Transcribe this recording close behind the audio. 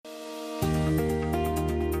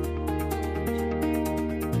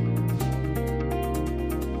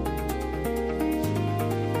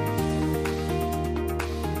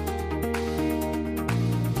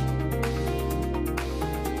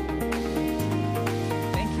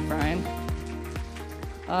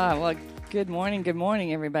Well, good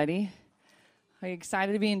morning, everybody. Are you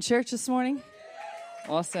excited to be in church this morning?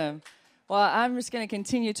 Awesome. Well, I'm just going to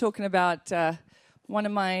continue talking about one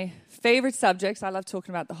of my favorite subjects. I love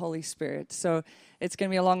talking about the Holy Spirit, so it's going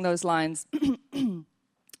to be along those lines.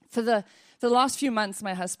 For the last few months,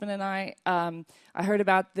 my husband and I heard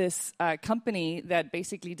about this company that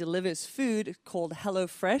basically delivers food called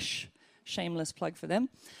HelloFresh. Shameless plug for them.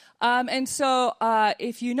 And so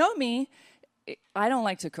if you know me, I don't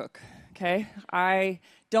like to cook, okay? I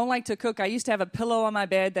don't like to cook. I used to have a pillow on my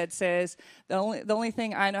bed that says the only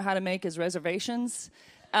thing I know how to make is reservations.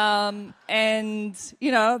 But as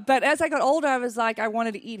I got older, I was like, I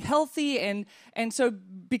wanted to eat healthy, and so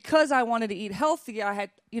because I wanted to eat healthy, I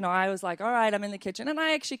was like, all right, I'm in the kitchen, and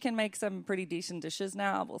I actually can make some pretty decent dishes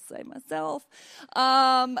now, I will say myself,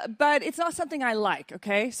 but it's not something I like,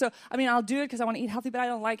 okay? So, I'll do it because I want to eat healthy, but I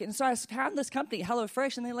don't like it, and so I found this company,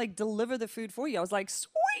 HelloFresh, and they, deliver the food for you. I was like,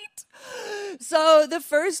 sweet! So the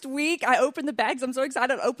first week, I opened the bags. I'm so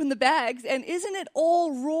excited to open the bags, and isn't it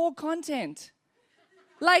all raw content?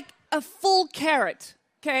 Like a full carrot,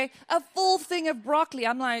 okay? A full thing of broccoli.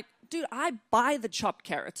 I'm like, dude, I buy the chopped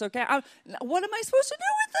carrots, okay? What am I supposed to do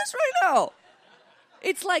with this right now?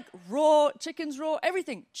 It's like raw, chicken's raw,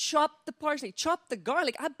 everything. Chop the parsley, chop the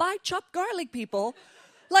garlic. I buy chopped garlic, people.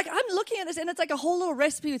 Like, I'm looking at this, and it's like a whole little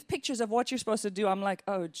recipe with pictures of what you're supposed to do. I'm like,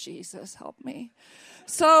 oh, Jesus, help me.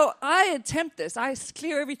 So I attempt this. I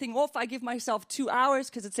clear everything off. I give myself 2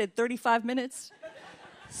 hours because it said 35 minutes.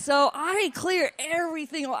 So I clear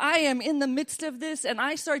everything. I am in the midst of this, and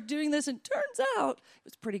I start doing this, and turns out it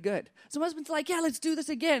was pretty good. So my husband's like, yeah, let's do this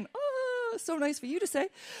again. Oh, so nice for you to say.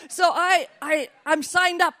 So I'm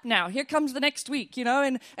signed up now. Here comes the next week,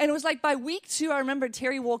 and it was like by week 2, I remember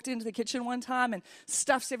Terry walked into the kitchen one time, and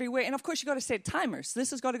stuff's everywhere. And, of course, you got to set timers.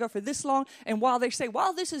 This has got to go for this long, and while they say,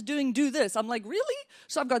 while this is doing, do this. I'm like, really?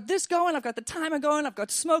 So I've got this going. I've got the timer going. I've got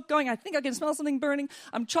smoke going. I think I can smell something burning.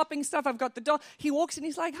 I'm chopping stuff. I've got the dog. He walks in.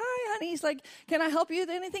 He's like, hi, honey. He's like, can I help you with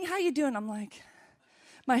anything? How you doing? I'm like,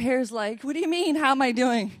 my hair's like, what do you mean? How am I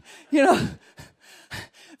doing?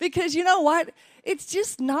 Because you know what? It's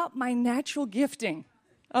just not my natural gifting,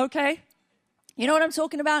 okay? You know what I'm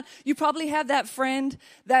talking about? You probably have that friend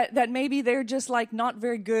that maybe they're just like not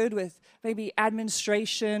very good with maybe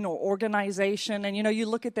administration or organization, and you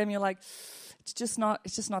look at them, you're like, it's just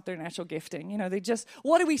not their natural gifting.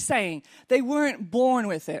 What are we saying? They weren't born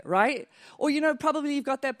with it, right? Or, probably you've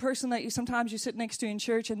got that person that sometimes you sit next to in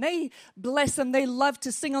church, and they, bless them, they love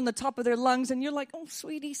to sing on the top of their lungs, and you're like, oh,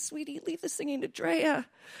 sweetie, leave the singing to Drea,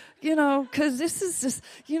 because this is just,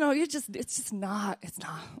 it's not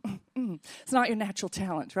your natural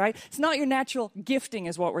talent, right? It's not your natural gifting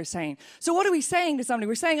is what we're saying. So what are we saying to somebody?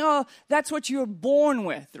 We're saying, oh, that's what you're born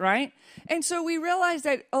with, right? And so we realize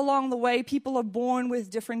that along the way, people are born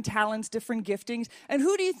with different talents, different giftings. And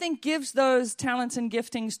who do you think gives those talents and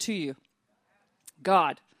giftings to you?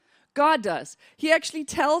 God. God does. He actually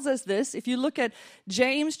tells us this. If you look at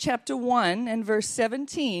James chapter 1 and verse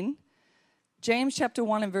 17, James chapter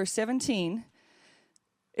 1 and verse 17,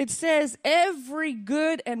 it says, every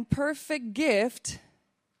good and perfect gift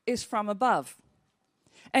is from above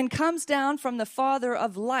and comes down from the Father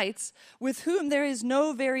of lights, with whom there is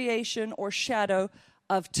no variation or shadow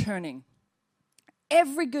of turning.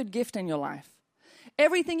 Every good gift in your life,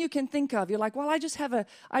 everything you can think of, you're like, well, I just have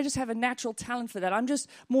a natural talent for that. I'm just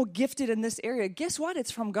more gifted in this area. Guess what?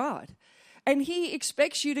 It's from God. And he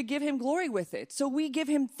expects you to give him glory with it. So we give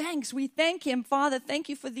him thanks. We thank him, Father, thank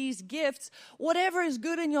you for these gifts. Whatever is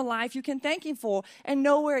good in your life, you can thank him for and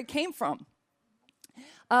know where it came from.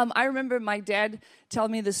 I remember my dad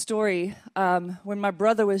telling me this story when my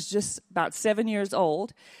brother was just about 7 years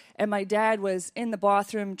old. And my dad was in the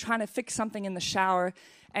bathroom trying to fix something in the shower.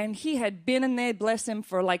 And he had been in there, bless him,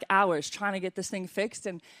 for like hours trying to get this thing fixed.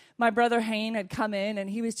 And my brother Hayne had come in, and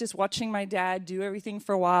he was just watching my dad do everything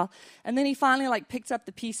for a while. And then he finally picked up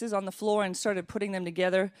the pieces on the floor and started putting them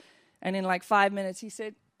together. And in 5 minutes, he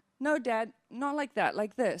said, no, Dad, not like that,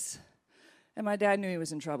 like this. And my dad knew he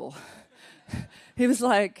was in trouble. He was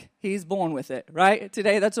like, he's born with it, right?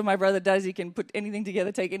 Today, that's what my brother does. He can put anything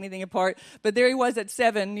together, take anything apart. But there he was at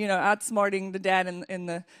 7, outsmarting the dad in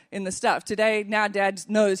the stuff. Today, now Dad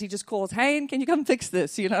knows. He just calls, hey, can you come fix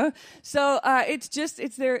this, So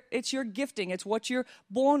it's your gifting. It's what you're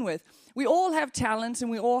born with. We all have talents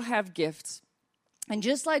and we all have gifts. And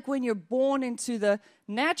just like when you're born into the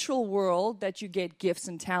natural world that you get gifts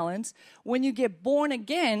and talents, when you get born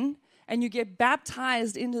again, and you get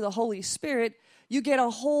baptized into the Holy Spirit, you get a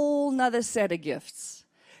whole nother set of gifts.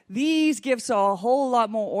 These gifts are a whole lot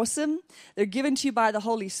more awesome. They're given to you by the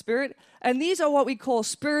Holy Spirit. And these are what we call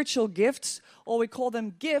spiritual gifts, or we call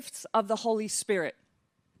them gifts of the Holy Spirit.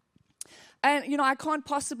 And, I can't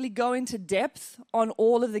possibly go into depth on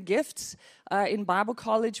all of the gifts. In Bible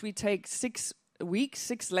college, we take 6 weeks,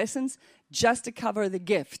 6 lessons, just to cover the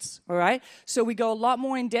gifts, all right? So we go a lot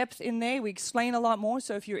more in depth in there. We explain a lot more.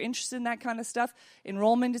 So if you're interested in that kind of stuff,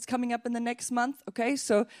 enrollment is coming up in the next month, okay?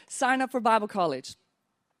 So sign up for Bible college.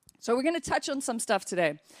 So we're going to touch on some stuff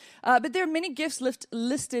today. But there are many gifts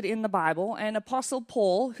listed in the Bible, and Apostle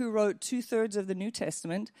Paul, who wrote 2/3 of the New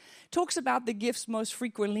Testament, talks about the gifts most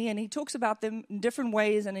frequently, and he talks about them in different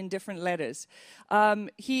ways and in different letters.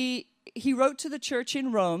 He wrote to the church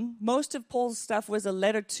in Rome. Most of Paul's stuff was a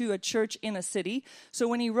letter to a church in a city. So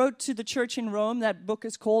when he wrote to the church in Rome, that book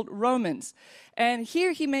is called Romans. And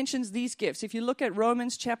here he mentions these gifts. If you look at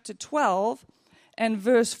Romans chapter 12 and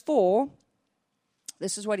verse 4,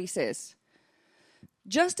 this is what he says.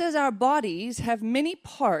 Just as our bodies have many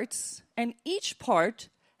parts, and each part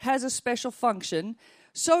has a special function,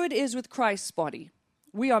 so it is with Christ's body.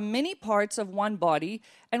 We are many parts of one body,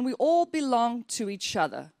 and we all belong to each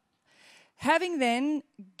other. Having then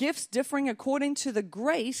gifts differing according to the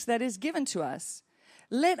grace that is given to us,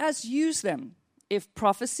 let us use them. If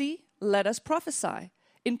prophecy, let us prophesy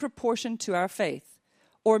in proportion to our faith.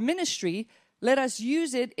 Or ministry, let us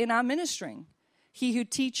use it in our ministering. He who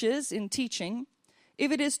teaches in teaching.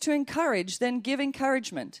 If it is to encourage, then give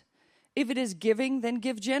encouragement. If it is giving, then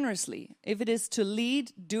give generously. If it is to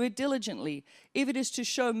lead, do it diligently. If it is to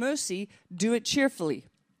show mercy, do it cheerfully.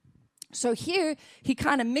 So here, he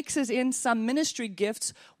kind of mixes in some ministry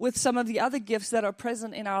gifts with some of the other gifts that are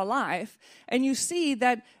present in our life. And you see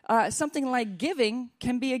that something like giving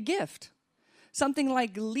can be a gift. Something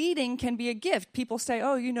like leading can be a gift. People say,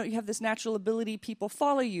 oh, you have this natural ability. People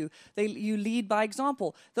follow you. You lead by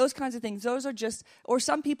example. Those kinds of things. Those are just, or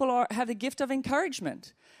some people have the gift of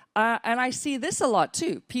encouragement. And I see this a lot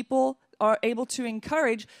too. People are able to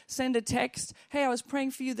encourage, send a text, hey, I was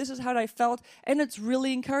praying for you, this is how I felt, and it's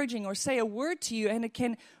really encouraging, or say a word to you, and it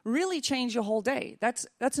can really change your whole day. That's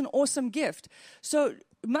an awesome gift. So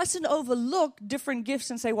mustn't overlook different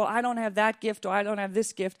gifts and say, well, I don't have that gift, or I don't have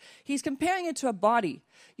this gift. He's comparing it to a body.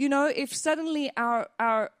 If suddenly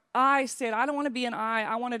our eye said, I don't want to be an eye,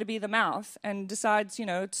 I wanted to be the mouth, and decides,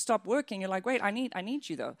 to stop working, you're like, wait, I need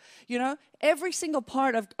you though. Every single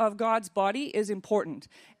part of God's body is important.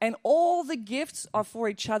 And all the gifts are for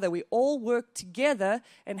each other. We all work together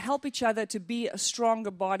and help each other to be a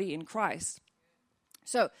stronger body in Christ.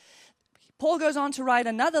 So Paul goes on to write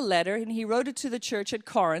another letter, and he wrote it to the church at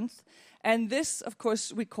Corinth. And this, of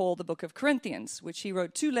course, we call the book of Corinthians, which he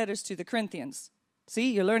wrote 2 letters to the Corinthians.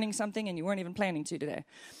 See, you're learning something and you weren't even planning to today.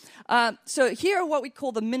 So here are what we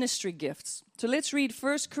call the ministry gifts. So let's read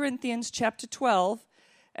 1 Corinthians chapter 12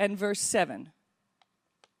 and verse 7.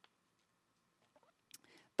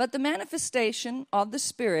 But the manifestation of the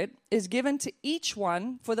Spirit is given to each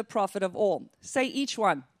one for the profit of all. Say each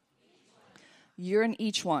one. You're in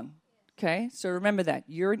each one. Okay, so remember that.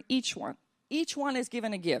 You're in each one. Each one is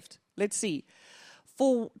given a gift. Let's see.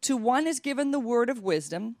 For to one is given the word of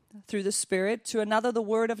wisdom through the Spirit, to another the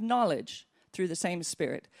word of knowledge through the same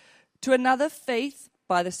Spirit, to another faith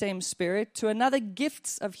by the same Spirit, to another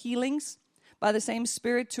gifts of healings by the same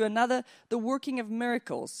Spirit, to another the working of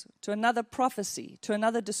miracles, to another prophecy, to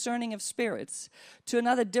another discerning of spirits, to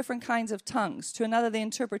another different kinds of tongues, to another the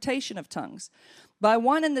interpretation of tongues. By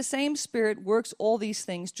one and the same Spirit works all these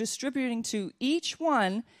things, distributing to each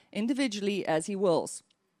one individually as he wills.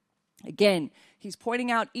 Again, he's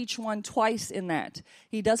pointing out each one twice in that.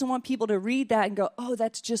 He doesn't want people to read that and go, oh,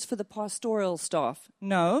 that's just for the pastoral staff.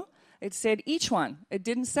 No, it said each one. It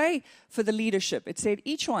didn't say for the leadership. It said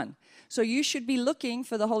each one. So you should be looking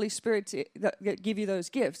for the Holy Spirit to give you those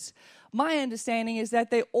gifts. My understanding is that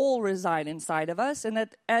they all reside inside of us, and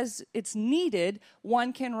that as it's needed,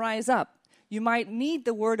 one can rise up. You might need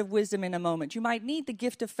the word of wisdom in a moment. You might need the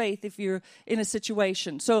gift of faith if you're in a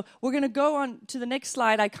situation. So we're going to go on to the next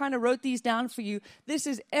slide. I kind of wrote these down for you. This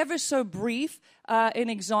is ever so brief, an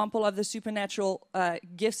example of the supernatural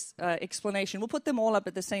gifts explanation. We'll put them all up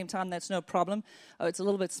at the same time. That's no problem. Oh, it's a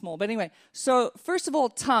little bit small. But anyway, so first of all,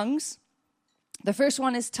 tongues. The first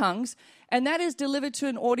one is tongues, and that is delivered to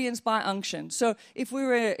an audience by unction. So if we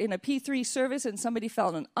were in a P3 service and somebody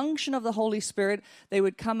felt an unction of the Holy Spirit, they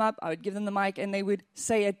would come up, I would give them the mic, and they would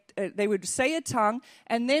say a tongue,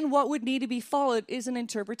 and then what would need to be followed is an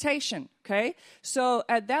interpretation, okay? So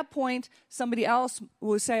at that point, somebody else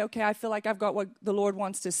will say, okay, I feel like I've got what the Lord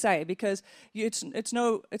wants to say, because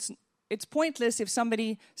it's pointless if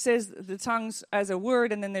somebody says the tongues as a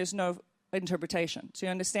word and then there's no interpretation. Do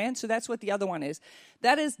you understand? So that's what the other one is.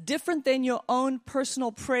 That is different than your own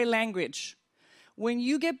personal prayer language. When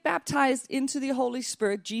you get baptized into the Holy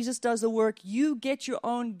Spirit, Jesus does the work. You get your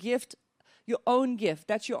own gift. Your own gift.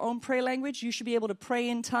 That's your own prayer language. You should be able to pray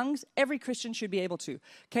in tongues. Every Christian should be able to.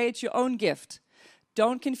 Okay, it's your own gift.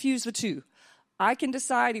 Don't confuse the two. I can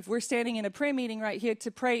decide if we're standing in a prayer meeting right here to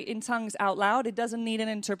pray in tongues out loud. It doesn't need an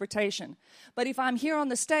interpretation. But if I'm here on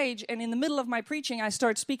the stage and in the middle of my preaching, I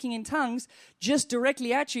start speaking in tongues just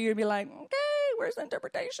directly at you, you'd be like, okay, where's the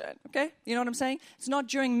interpretation? Okay, you know what I'm saying? It's not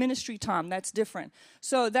during ministry time. That's different.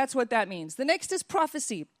 So that's what that means. The next is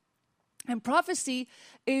prophecy. And prophecy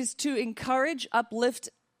is to encourage, uplift,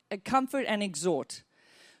 comfort, and exhort.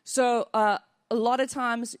 So a lot of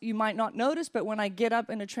times you might not notice, but when I get up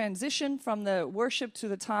in a transition from the worship to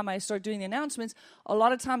the time I start doing the announcements, a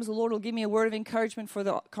lot of times the Lord will give me a word of encouragement for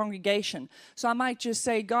the congregation. So I might just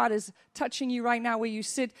say, God is touching you right now where you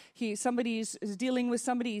sit. Somebody is dealing with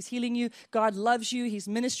somebody. He's healing you. God loves you. He's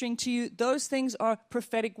ministering to you. Those things are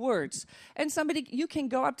prophetic words. And you can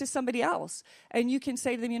go up to somebody else and you can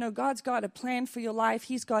say to them, God's got a plan for your life.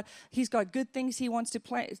 He's got good things He wants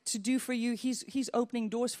to do for you. He's opening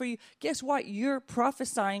doors for you. Guess what? You're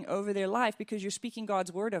prophesying over their life because you're speaking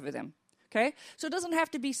God's word over them. Okay? So it doesn't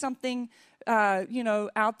have to be something,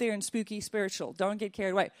 out there and spooky spiritual. Don't get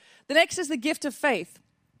carried away. The next is the gift of faith.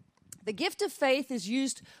 The gift of faith is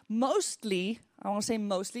used mostly, I want to say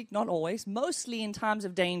mostly, not always, mostly in times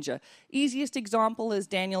of danger. Easiest example is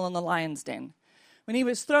Daniel in the lion's den. When he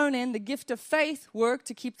was thrown in, the gift of faith worked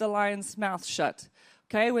to keep the lion's mouth shut.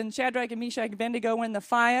 Okay, when Shadrach and Meshach and Abednego were in the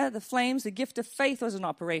fire, the flames, the gift of faith was in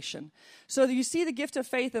operation. So you see the gift of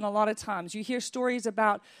faith in a lot of times. You hear stories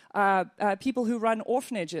about people who run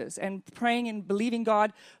orphanages and praying and believing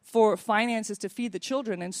God for finances to feed the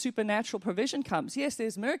children, and supernatural provision comes. Yes,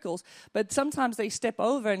 there's miracles, but sometimes they step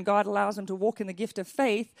over and God allows them to walk in the gift of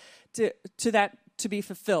faith to be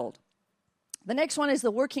fulfilled. The next one is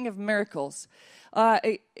the working of miracles.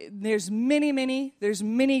 There's many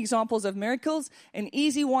examples of miracles. An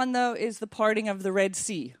easy one, though, is the parting of the Red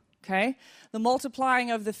Sea, okay? The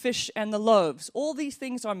multiplying of the fish and the loaves. All these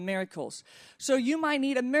things are miracles. So you might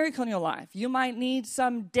need a miracle in your life. You might need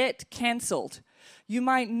some debt canceled. You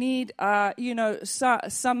might need,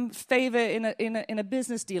 some favor in a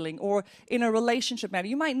business dealing or in a relationship matter.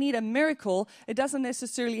 You might need a miracle. It doesn't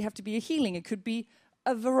necessarily have to be a healing. It could be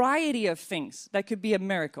a variety of things that could be a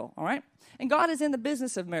miracle, all right? And God is in the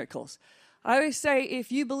business of miracles. I always say,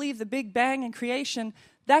 if you believe the Big Bang and creation,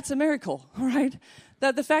 that's a miracle, all right?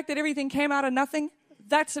 That the fact that everything came out of nothing,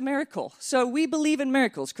 that's a miracle. So we believe in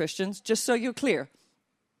miracles, Christians, just so you're clear.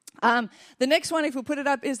 The next one, if we put it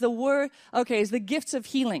up, is is the gifts of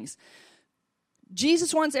healings.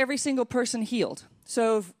 Jesus wants every single person healed.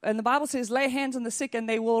 So, and the Bible says, lay hands on the sick and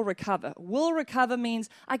they will recover. Will recover means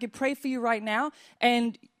I could pray for you right now,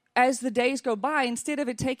 and as the days go by, instead of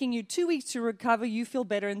it taking you 2 weeks to recover, you feel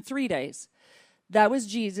better in 3 days. That was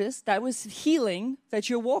Jesus. That was healing that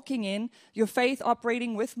you're walking in, your faith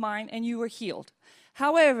operating with mine, and you were healed.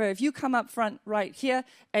 However, if you come up front right here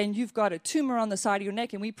and you've got a tumor on the side of your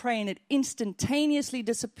neck and we pray and it instantaneously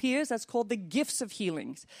disappears, that's called the gifts of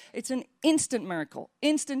healings. It's an instant miracle,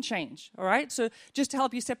 instant change, all right? So just to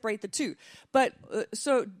help you separate the two. But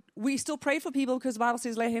so we still pray for people because the Bible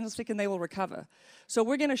says lay hands on the sick and they will recover. So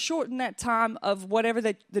we're going to shorten that time of whatever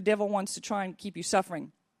the devil wants to try and keep you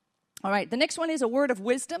suffering. All right, the next one is a word of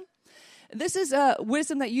wisdom. This is a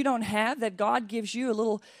wisdom that you don't have, that God gives you, a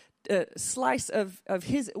little slice of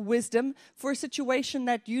His wisdom for a situation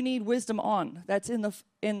that you need wisdom on. That's in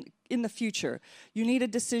the future. You need a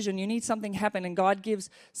decision. You need something happen, and God gives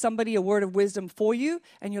somebody a word of wisdom for you,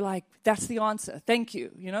 and you're like, "That's the answer. Thank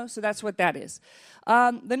you." So that's what that is.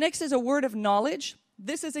 The next is a word of knowledge.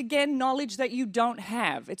 This is, again, knowledge that you don't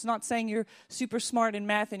have. It's not saying you're super smart in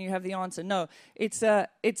math and you have the answer. No,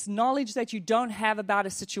 it's knowledge that you don't have about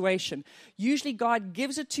a situation. Usually God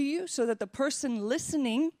gives it to you so that the person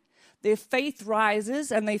listening, their faith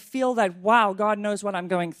rises and they feel that, wow, God knows what I'm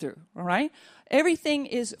going through, all right? Everything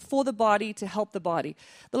is for the body to help the body.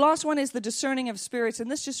 The last one is the discerning of spirits, and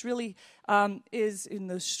this just really is, in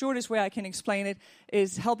the shortest way I can explain it,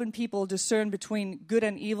 is helping people discern between good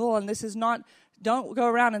and evil, and this is not... Don't go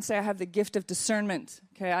around and say, I have the gift of discernment.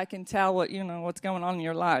 Okay, I can tell what's going on in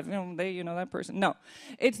your life. That person. No,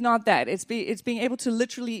 it's not that. It's being able to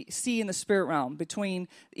literally see in the spirit realm between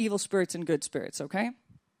evil spirits and good spirits, okay?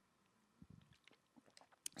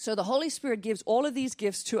 So the Holy Spirit gives all of these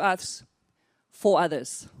gifts to us for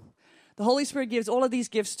others. The Holy Spirit gives all of these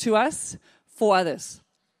gifts to us for others.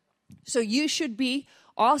 So you should be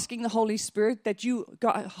asking the Holy Spirit that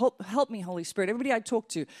God, help me, Holy Spirit. Everybody I talk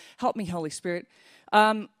to, help me, Holy Spirit.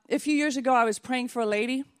 A few years ago, I was praying for a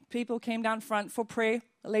lady. People came down front for prayer.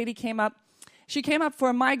 A lady came up. She came up for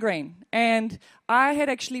a migraine, and I had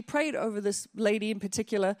actually prayed over this lady in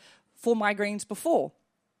particular for migraines before.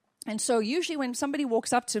 And so usually when somebody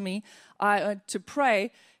walks up to me to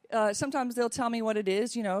pray, sometimes they'll tell me what it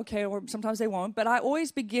is, okay, or sometimes they won't. But I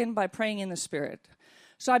always begin by praying in the Spirit.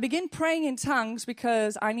 So I begin praying in tongues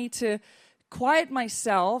because I need to quiet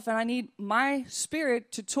myself, and I need my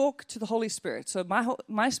spirit to talk to the Holy Spirit. So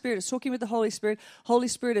my spirit is talking with the Holy Spirit. Holy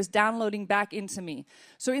Spirit is downloading back into me.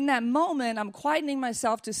 So in that moment, I'm quietening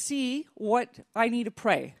myself to see what I need to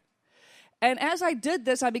pray. And as I did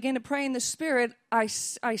this, I began to pray in the Spirit. I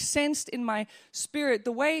sensed in my spirit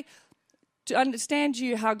the way to understand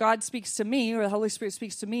how God speaks to me, or the Holy Spirit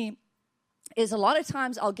speaks to me, is a lot of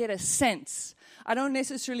times I'll get a sense. I don't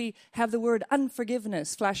necessarily have the word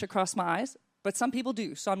unforgiveness flash across my eyes, but some people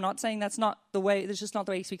do. So I'm not saying that's just not the way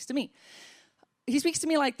He speaks to me. He speaks to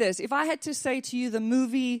me like this. If I had to say to you the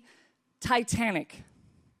movie Titanic,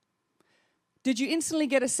 did you instantly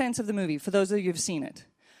get a sense of the movie, for those of you who've seen it?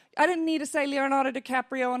 I didn't need to say Leonardo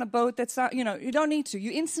DiCaprio on a boat. You don't need to.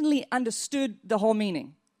 You instantly understood the whole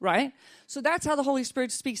meaning, right? So that's how the Holy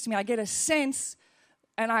Spirit speaks to me. I get a sense,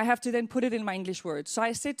 and I have to then put it in my English words. So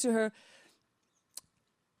I said to her,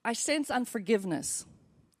 I sense unforgiveness.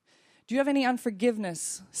 Do you have any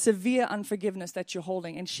unforgiveness, severe unforgiveness that you're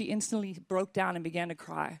holding? And she instantly broke down and began to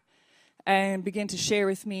cry and began to share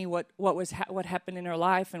with me what happened in her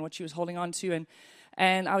life and what she was holding on to.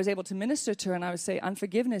 And I was able to minister to her, and I would say,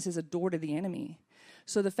 unforgiveness is a door to the enemy.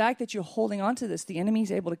 So the fact that you're holding on to this, the enemy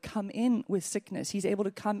is able to come in with sickness. He's able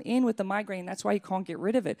to come in with the migraine. That's why you can't get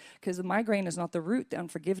rid of it, because the migraine is not the root, the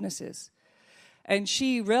unforgiveness is. And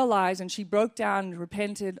she realized, and she broke down and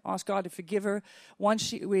repented, asked God to forgive her.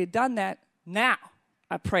 Once we had done that, now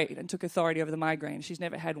I prayed and took authority over the migraine. She's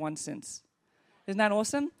never had one since. Isn't that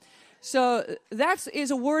awesome? So that is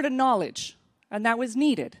a word of knowledge, and that was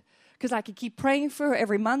needed. Because I could keep praying for her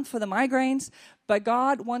every month for the migraines, but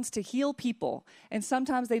God wants to heal people. And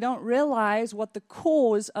sometimes they don't realize what the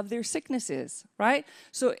cause of their sickness is, right?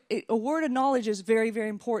 So a word of knowledge is very, very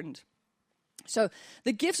important. So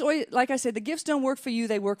the gifts, like I said, the gifts don't work for you,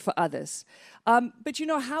 they work for others. But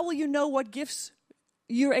how will you know what gifts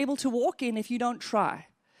you're able to walk in if you don't try?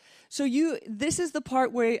 So this is the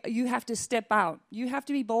part where you have to step out. You have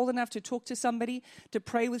to be bold enough to talk to somebody, to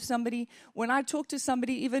pray with somebody. When I talk to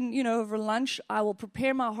somebody, even, over lunch, I will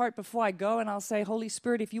prepare my heart before I go, and I'll say, Holy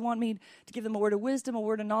Spirit, if you want me to give them a word of wisdom, a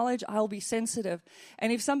word of knowledge, I'll be sensitive.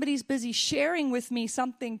 And if somebody's busy sharing with me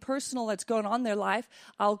something personal that's going on in their life,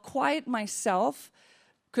 I'll quiet myself,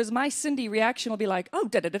 because my Cindy reaction will be like, oh,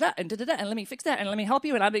 da-da-da-da, and da-da-da, and let me fix that, and let me help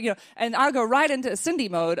you, and I'll go right into a Cindy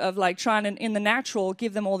mode of like trying to, in the natural,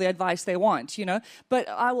 give them all the advice they want, But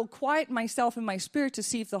I will quiet myself in my spirit to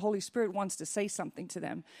see if the Holy Spirit wants to say something to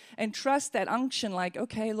them, and trust that unction, like,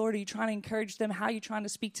 okay, Lord, are you trying to encourage them? How are you trying to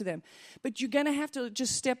speak to them? But you're going to have to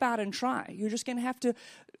just step out and try. You're just going to have to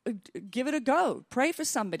give it a go. Pray for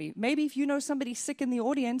somebody. Maybe if you know somebody's sick in the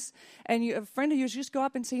audience, and a friend of yours, just go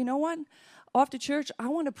up and say, you know what? After church, I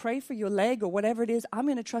want to pray for your leg or whatever it is. I'm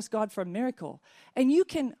going to trust God for a miracle. And you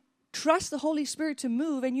can trust the Holy Spirit to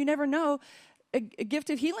move, and you never know, a gift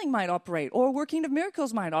of healing might operate, or a working of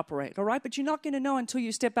miracles might operate, all right? But you're not going to know until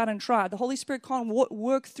you step out and try. The Holy Spirit can't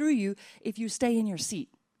work through you if you stay in your seat,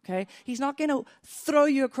 okay? He's not going to throw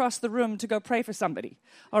you across the room to go pray for somebody,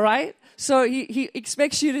 all right? So he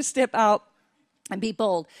expects you to step out and be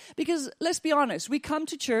bold. Because let's be honest, we come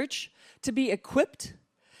to church to be equipped,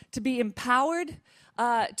 to be empowered,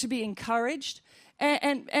 to be encouraged,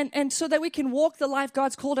 and so that we can walk the life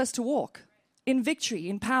God's called us to walk in victory,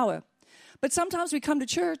 in power. But sometimes we come to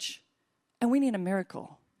church and we need a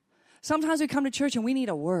miracle. Sometimes we come to church and we need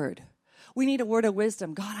a word. We need a word of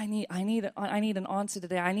wisdom. God, I need an answer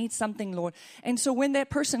today. I need something, Lord. And so when that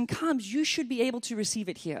person comes, you should be able to receive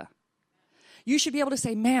it here. You should be able to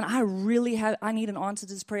say, man, I need an answer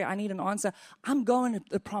to this prayer. I need an answer. I'm going to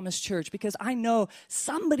the Promised Church because I know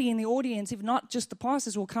somebody in the audience, if not just the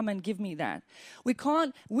pastors, will come and give me that.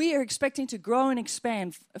 We are expecting to grow and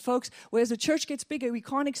expand. Folks, as the church gets bigger, we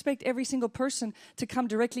can't expect every single person to come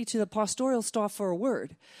directly to the pastoral staff for a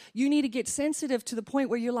word. You need to get sensitive to the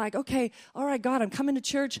point where you're like, okay, all right, God, I'm coming to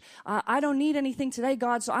church. I don't need anything today,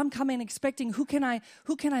 God, so I'm coming expecting who can I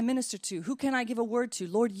minister to? Who can I give a word to?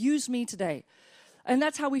 Lord, use me today. And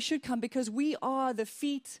that's how we should come, because we are the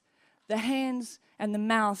feet, the hands, and the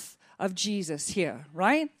mouth of Jesus here,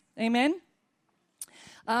 right? Amen?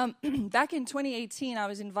 Back in 2018, I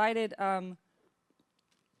was invited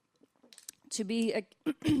to be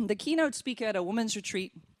the keynote speaker at a women's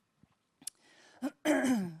retreat.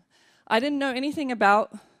 I didn't know anything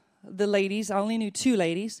about the ladies. I only knew 2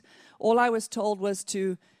 ladies. All I was told was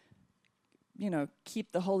to,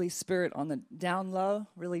 keep the Holy Spirit on the down low.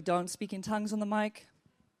 Really don't speak in tongues on the mic.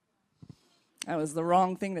 That was the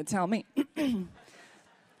wrong thing to tell me.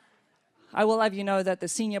 I will have you know that the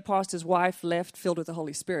senior pastor's wife left filled with the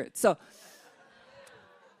Holy Spirit. So,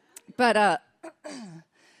 but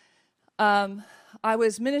I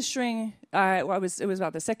was ministering. It was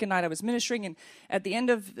about the second night I was ministering, and at the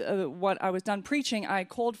end of what I was done preaching, I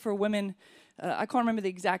called for women. I can't remember the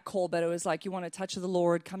exact call, but it was like, you want to touch of the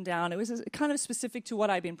Lord, come down. It was kind of specific to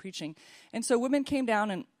what I'd been preaching. And so women came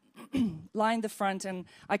down and lined the front, and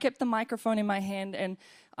I kept the microphone in my hand, and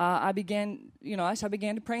I began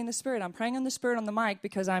to pray in the Spirit. I'm praying in the Spirit on the mic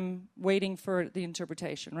because I'm waiting for the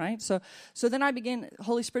interpretation, right? So then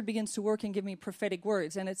Holy Spirit begins to work and give me prophetic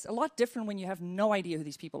words, and it's a lot different when you have no idea who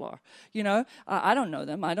these people are, I don't know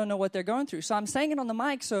them. I don't know what they're going through. So I'm saying it on the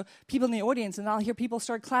mic so people in the audience, and I'll hear people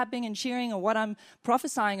start clapping and cheering, or what I'm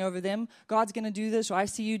prophesying over them. God's going to do this, or I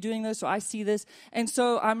see you doing this, or I see this. And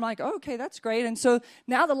so I'm like, oh, okay, that's great. And so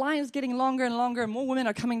now the line is getting longer and longer, and more women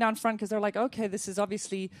are coming down front because they're like, okay, this is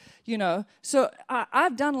obviously, So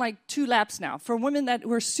I've done like 2 laps now. For women that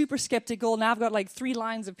were super skeptical, now I've got like 3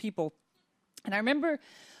 lines of people. And I remember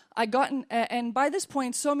and by this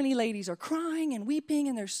point, so many ladies are crying and weeping,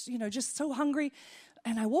 and they're, just so hungry.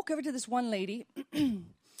 And I walk over to this one lady,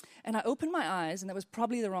 and I open my eyes, and that was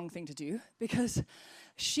probably the wrong thing to do, because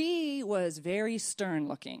she was very stern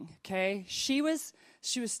looking, okay? She was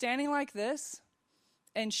standing like this,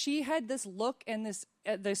 and she had this look, and as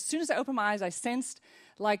soon as I opened my eyes, I sensed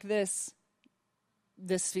like this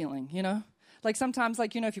feeling, Like sometimes,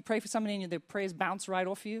 if you pray for somebody and the prayers bounce right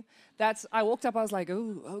off you, I woke up, I was like,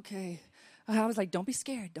 oh, okay. I was like, don't be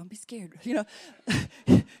scared,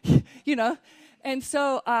 And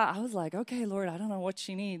so I was like, okay, Lord, I don't know what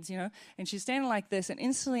she needs, And she's standing like this, and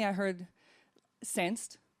instantly I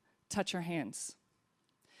sensed, touch her hands.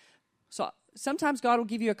 So sometimes God will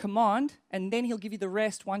give you a command, and then he'll give you the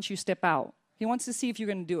rest once you step out. He wants to see if you're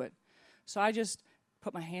going to do it. So I just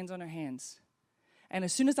put my hands on her hands. And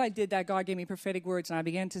as soon as I did that, God gave me prophetic words, and I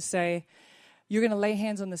began to say, you're going to lay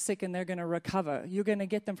hands on the sick, and they're going to recover. You're going to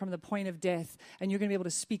get them from the point of death, and you're going to be able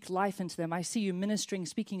to speak life into them. I see you ministering,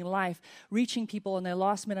 speaking life, reaching people in their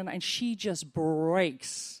last minute, and she just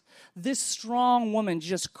breaks. This strong woman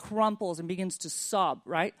just crumples and begins to sob,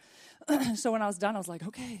 right? So when I was done, I was like,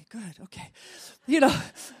 okay, good, okay.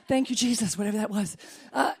 Thank you, Jesus, whatever that was.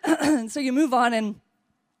 So you move on, and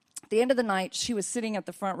at the end of the night, she was sitting at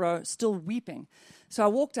the front row, still weeping. So I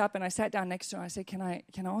walked up, and I sat down next to her. I said, can I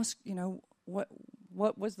ask,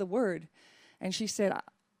 what was the word? And she said,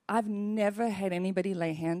 I've never had anybody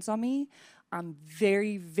lay hands on me. I'm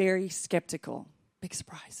very, very skeptical. Big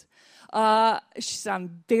surprise. She said,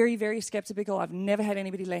 I'm very, very skeptical. I've never had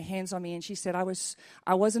anybody lay hands on me. And she said, I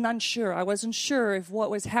wasn't unsure. I wasn't sure if what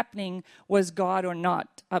was happening was God or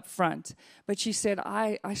not up front. But she said,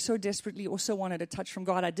 I so desperately also wanted a touch from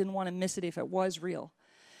God. I didn't want to miss it if it was real.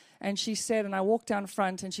 And she said, and I walked down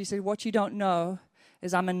front, and she said, what you don't know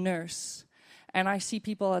is I'm a nurse. And I see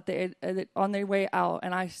people on their way out,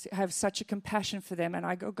 and I have such a compassion for them. And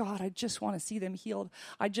I go, God, I just want to see them healed.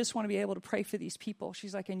 I just want to be able to pray for these people.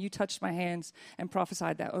 She's like, and you touched my hands and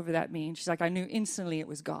prophesied that over that me. And she's like, I knew instantly it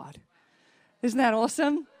was God. Isn't that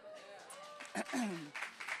awesome?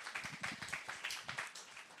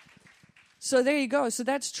 So there you go. So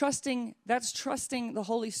that's trusting the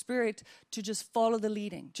Holy Spirit to just follow the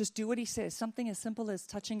leading. Just do what he says. Something as simple as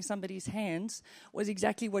touching somebody's hands was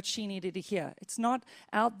exactly what she needed to hear. It's not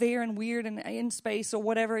out there and weird and in space or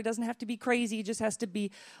whatever. It doesn't have to be crazy. It just has to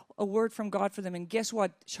be a word from God for them. And guess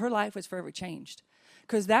what? Her life was forever changed.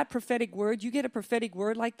 Because that prophetic word, you get a prophetic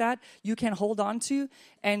word like that, you can hold on to,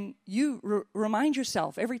 and you remind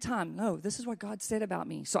yourself every time, no, this is what God said about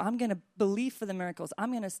me, so I'm going to believe for the miracles.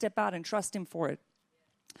 I'm going to step out and trust him for it.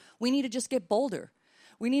 We need to just get bolder.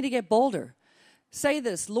 We need to get bolder. Say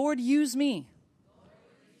this, Lord, use me.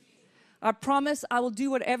 I promise I will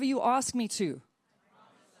do whatever you ask me to.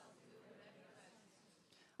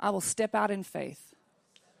 I will step out in faith.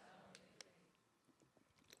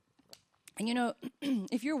 And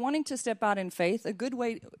if you're wanting to step out in faith, a good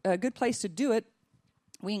place to do it,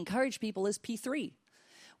 we encourage people, is P3.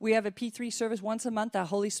 We have a P3 service once a month, a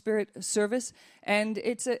Holy Spirit service, and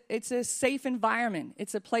it's a safe environment.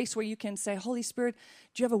 It's a place where you can say, Holy Spirit,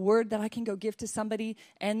 do you have a word that I can go give to somebody?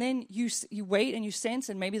 And then you wait and you sense,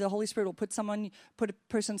 and maybe the Holy Spirit will put a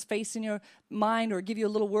person's face in your mind or give you a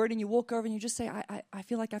little word, and you walk over and you just say, I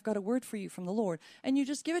feel like I've got a word for you from the Lord. And you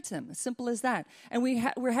just give it to them, as simple as that. And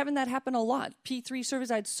we're having that happen a lot. P3 service,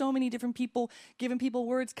 I had so many different people giving people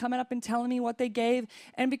words, coming up and telling me what they gave.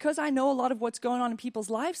 And because I know a lot of what's going on in people's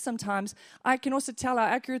lives sometimes, I can also tell how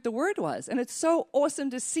accurate the word was. And it's so awesome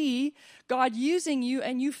to see God using you,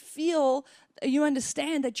 and you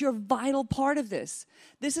understand that you're a vital part of this.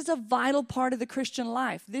 This is a vital part of the Christian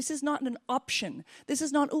life. This is not an option. This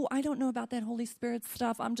is not, I don't know about that Holy Spirit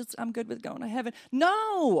stuff. I'm good with going to heaven.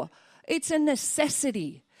 No, it's a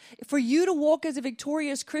necessity. For you to walk as a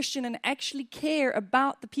victorious Christian and actually care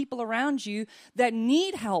about the people around you that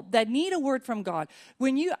need help, that need a word from God.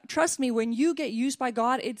 Trust me, when you get used by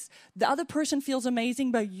God, it's the other person feels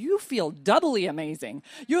amazing, but you feel doubly amazing.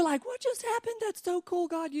 You're like, what just happened? That's so cool.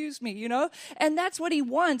 God used me, you know? And that's what he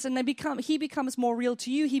wants. And he becomes more real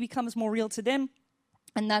to you. He becomes more real to them.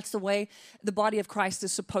 And that's the way the body of Christ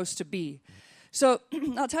is supposed to be. So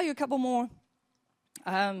I'll tell you a couple more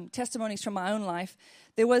testimonies from my own life.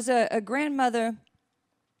 There was a grandmother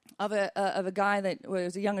of a guy that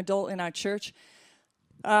was a young adult in our church.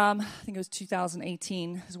 I think it was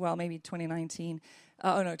 2018 as well, maybe 2019.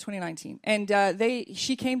 2019. And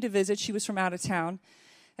she came to visit. She was from out of town.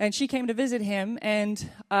 And she came to visit him. And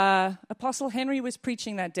Apostle Henry was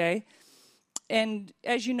preaching that day. And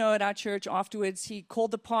as you know, at our church afterwards, he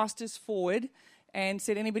called the pastors forward and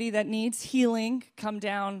said, anybody that needs healing, come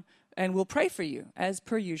down and we'll pray for you, as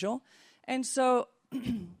per usual. And so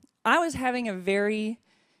I was having a very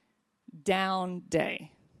down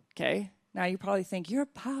day, okay? Now you probably think, you're a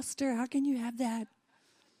pastor, how can you have that?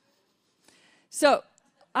 So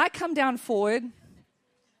I come down forward,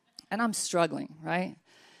 and I'm struggling, right?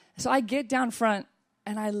 So I get down front,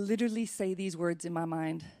 and I literally say these words in my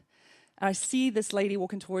mind. And I see this lady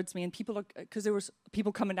walking towards me, and because there was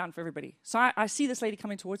people coming down for everybody. So I see this lady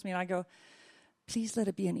coming towards me, and I go, please let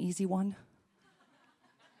it be an easy one.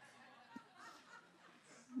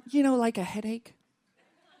 You know, like a headache.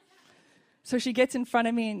 So she gets in front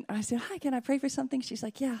of me, and I said, hi, can I pray for something? She's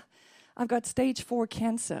like, yeah, I've got stage 4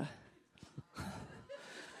 cancer.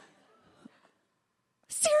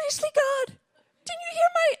 Seriously, God? Didn't you hear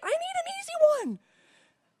I need an easy one.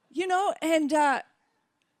 You know, and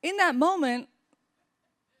in that moment,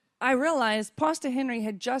 I realized Pastor Henry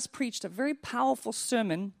had just preached a very powerful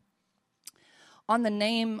sermon on the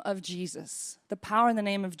name of Jesus, the power in the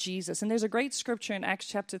name of Jesus. And there's a great scripture in Acts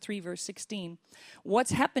chapter 3, verse 16.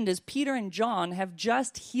 What's happened is Peter and John have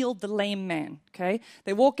just healed the lame man, okay?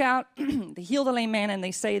 They walk out, they heal the lame man, and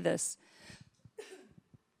they say this.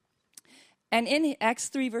 And in Acts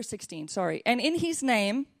 3, verse 16, and in his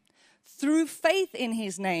name, through faith in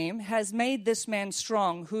his name, has made this man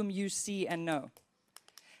strong, whom you see and know.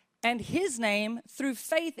 And his name, through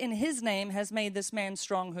faith in his name, has made this man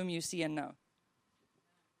strong, whom you see and know.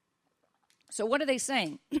 So what are they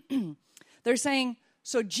saying? They're saying,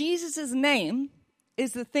 so Jesus' name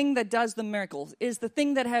is the thing that does the miracles, is the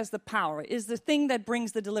thing that has the power, is the thing that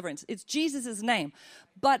brings the deliverance. It's Jesus' name.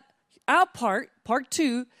 But our part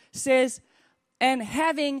 2, says, and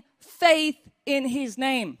having faith in his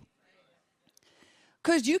name.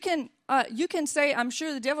 Because you can say, I'm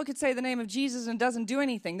sure the devil could say the name of Jesus and doesn't do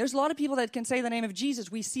anything. There's a lot of people that can say the name of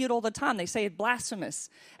Jesus. We see it all the time. They say it blasphemous,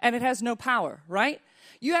 and it has no power, right?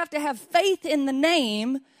 You have to have faith in the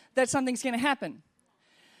name that something's going to happen.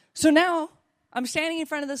 So now I'm standing in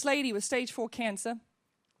front of this lady with stage 4 cancer.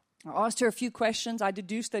 I asked her a few questions. I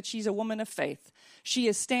deduced that she's a woman of faith. She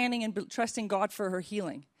is standing and trusting God for her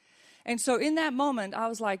healing. And so in that moment, I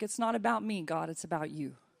was like, it's not about me, God, it's about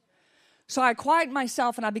you. So I quiet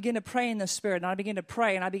myself and I begin to pray in the Spirit. And I begin to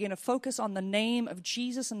pray and I begin to focus on the name of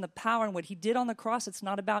Jesus and the power and what he did on the cross. It's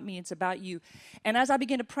not about me, it's about you. And as I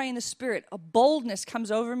begin to pray in the Spirit, a boldness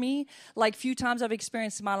comes over me like few times I've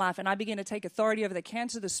experienced in my life. And I begin to take authority over the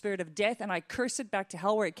cancer, the spirit of death, and I curse it back to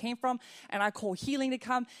hell where it came from. And I call healing to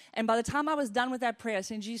come. And by the time I was done with that prayer, I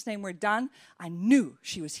said, in Jesus' name, we're done. I knew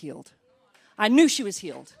she was healed. I knew she was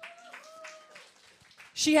healed.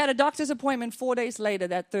 She had a doctor's appointment 4 days later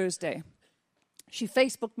that Thursday. She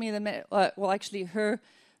Facebooked me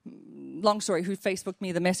long story, who Facebooked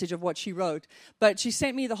me the message of what she wrote. But she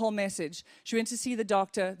sent me the whole message. She went to see the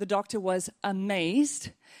doctor. The doctor was amazed.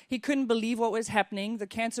 He couldn't believe what was happening. The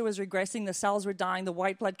cancer was regressing. The cells were dying. The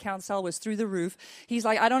white blood count cell was through the roof. He's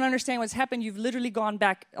like, I don't understand what's happened. You've literally gone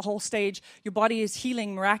back a whole stage. Your body is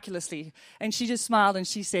healing miraculously. And she just smiled and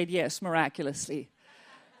she said, yes, miraculously.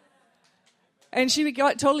 And she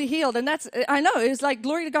got totally healed. And that's, I know, it was like,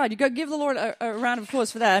 glory to God. You got to give the Lord a round of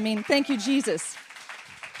applause for that. I mean, thank you, Jesus.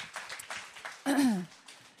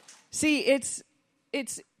 See, it's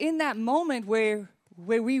in that moment where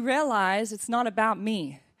we realize it's not about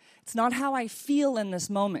me. It's not how I feel in this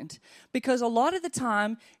moment. Because a lot of the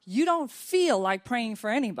time, you don't feel like praying for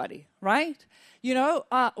anybody, right? You know,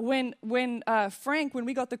 when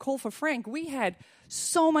we got the call for Frank, we had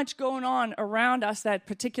so much going on around us that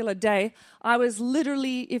particular day. I was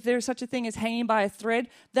literally, if there's such a thing as hanging by a thread,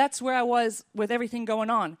 that's where I was with everything going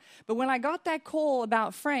on. But when I got that call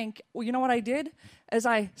about Frank, well, you know what I did? As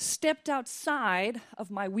I stepped outside of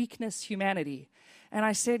my weakness, humanity, and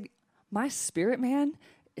I said, my spirit man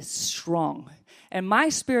is strong. And my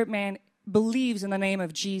spirit man believes in the name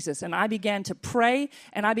of Jesus. And I began to pray,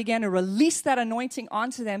 and I began to release that anointing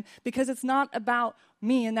onto them, because it's not about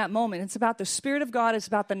me in that moment. It's about the Spirit of God. It's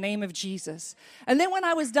about the name of Jesus. And then when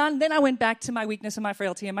I was done, then I went back to my weakness and my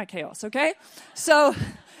frailty and my chaos, okay? So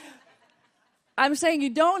I'm saying you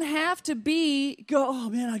don't have to go, oh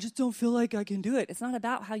man, I just don't feel like I can do it. It's not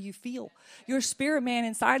about how you feel. Your spirit man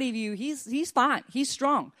inside of you, he's fine. He's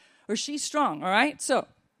strong, or she's strong, all right? So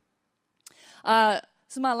this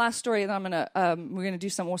is my last story, and we're gonna do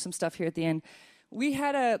some awesome stuff here at the end. We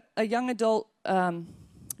had a young adult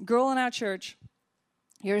girl in our church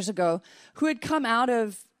years ago who had come out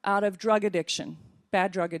of drug addiction,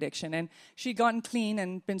 bad drug addiction, and she'd gotten clean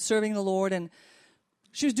and been serving the Lord, and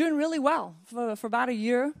she was doing really well for about a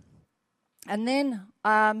year. And then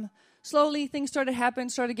slowly things started happening,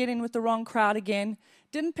 started getting with the wrong crowd again.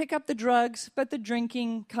 Didn't pick up the drugs, but the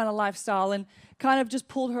drinking kind of lifestyle, and kind of just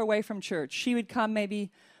pulled her away from church. She would come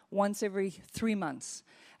maybe once every 3 months.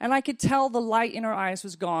 And I could tell the light in her eyes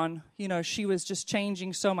was gone. You know, she was just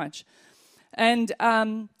changing so much. And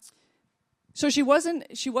so she wasn't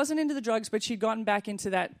into the drugs, but she'd gotten back into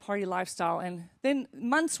that party lifestyle. And then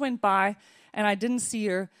months went by, and I didn't see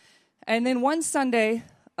her. And then one Sunday,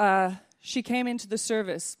 she came into the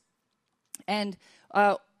service. And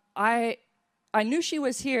I knew she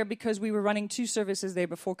was here because we were running 2 services there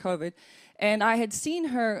before COVID. And I had seen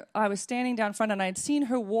her, I was standing down front, and I had seen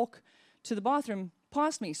her walk to the bathroom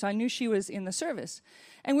past me. So I knew she was in the service.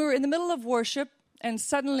 And we were in the middle of worship, and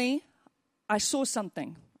suddenly I saw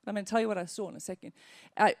something. I'm going to tell you what I saw in a second.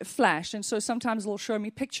 It flashed, and so sometimes it'll show me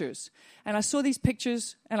pictures. And I saw these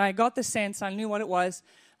pictures, and I got the sense, I knew what it was.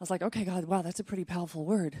 I was like, okay, God, wow, that's a pretty powerful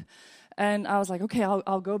word. And I was like, okay,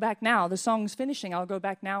 I'll go back now. The song's finishing. I'll go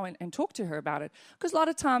back now and talk to her about it. Because a lot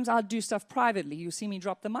of times I'll do stuff privately. You see me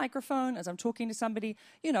drop the microphone as I'm talking to somebody.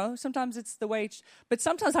 You know, sometimes it's the way. But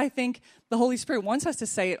sometimes I think the Holy Spirit wants us to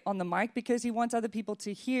say it on the mic because he wants other people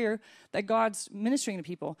to hear that God's ministering to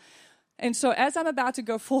people. And so as I'm about to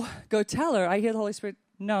go tell her, I hear the Holy Spirit,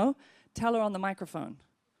 no, tell her on the microphone.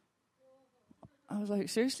 I was like,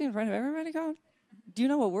 seriously, in front of everybody, God? Do you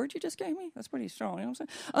know what word you just gave me? That's pretty strong, you know what I'm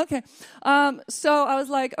saying? Okay. So I was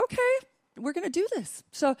like, okay, we're going to do this.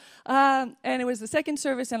 So, and it was the second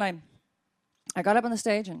service, and I got up on the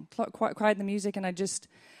stage and cried the music, and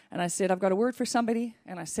I said, I've got a word for somebody,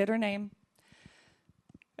 and I said her name.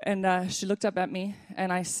 And she looked up at me,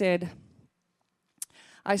 and I said,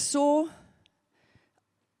 I saw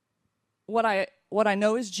what I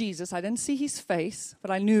know is Jesus. I didn't see his face,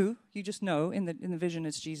 but I knew, you just know, in the vision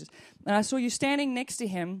it's Jesus. And I saw you standing next to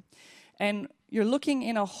him, and you're looking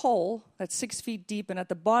in a hole that's 6 feet deep, and at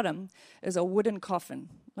the bottom is a wooden coffin,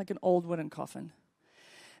 like an old wooden coffin.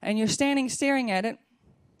 And you're standing staring at it,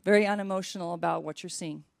 very unemotional about what you're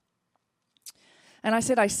seeing. And I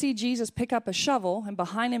said, I see Jesus pick up a shovel, and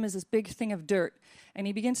behind him is this big thing of dirt. And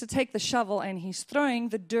he begins to take the shovel, and he's throwing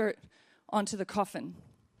the dirt onto the coffin.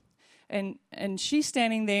 And she's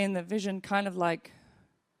standing there in the vision kind of like,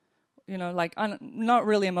 you know, like not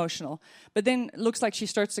really emotional. But then it looks like she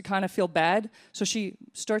starts to kind of feel bad. So she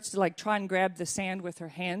starts to like try and grab the sand with her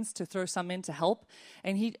hands to throw some in to help.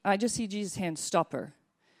 And I just see Jesus' hand stop her.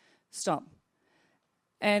 Stop.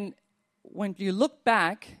 And when you look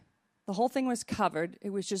back, the whole thing was covered. It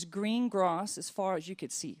was just green grass as far as you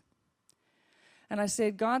could see. And I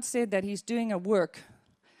said, God said that he's doing a work.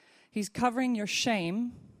 He's covering your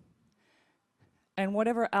shame and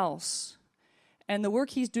whatever else. And the work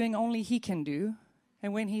he's doing only he can do.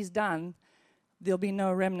 And when he's done, there'll be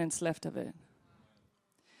no remnants left of it.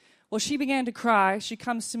 Well, she began to cry. She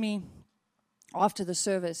comes to me after the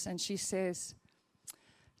service, and she says,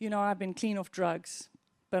 you know, I've been clean off drugs,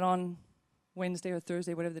 but on Wednesday or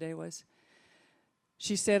Thursday, whatever the day was,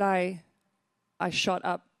 she said, I shot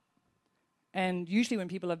up. And usually when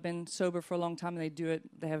people have been sober for a long time and they do it,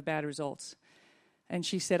 they have bad results. And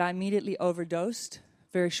she said, I immediately overdosed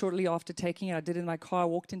very shortly after taking it. I did it in my car,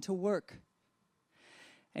 walked into work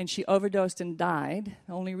and she overdosed and died.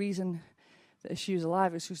 The only reason that she was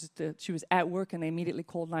alive is she was at work and they immediately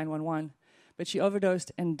called 911. But she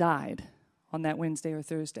overdosed and died on that Wednesday or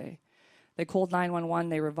Thursday. They called 911,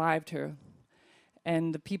 they revived her.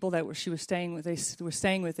 And the people that she was staying with, they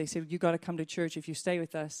said, you got to come to church if you stay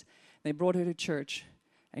with us. They brought her to church,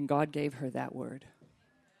 and God gave her that word.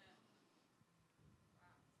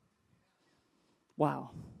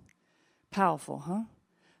 Wow. Powerful, huh?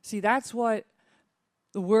 See, that's what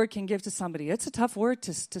the word can give to somebody. It's a tough word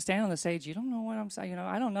to stand on the stage. You don't know what I'm saying.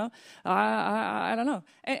 I don't know. I don't know.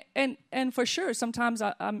 And for sure, sometimes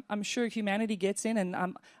I'm sure humanity gets in, and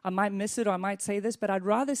I might miss it or I might say this, but I'd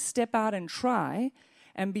rather step out and try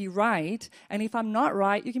and be right. And if I'm not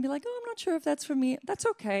right, you can be like, oh, I'm not sure if that's for me. That's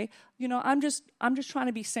okay. I'm just trying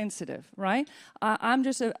to be sensitive, right? I'm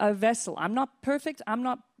just a vessel. I'm not perfect. I'm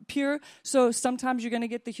not pure. So sometimes you're going to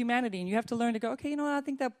get the humanity, and you have to learn to go, okay, I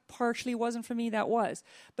think that partially wasn't for me. That was.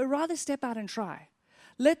 But rather step out and try.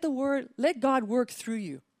 Let God work through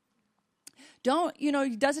you.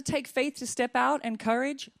 Does it take faith to step out and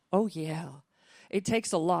courage? Oh, yeah. It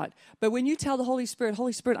takes a lot. But when you tell the Holy Spirit,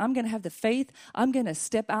 I'm going to have the faith, I'm going to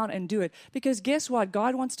step out and do it. Because guess what?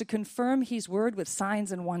 God wants to confirm His word with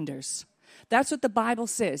signs and wonders. That's what the Bible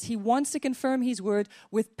says. He wants to confirm His word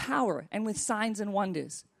with power and with signs and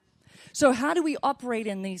wonders. So how do we operate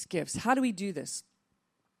in these gifts? How do we do this?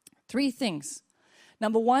 3 things.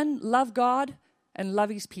 Number 1, love God and love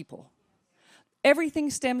His people. Everything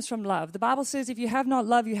stems from love. The Bible says if you have not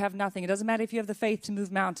love, you have nothing. It doesn't matter if you have the faith to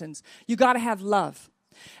move mountains. You got to have love.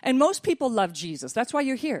 And most people love Jesus. That's why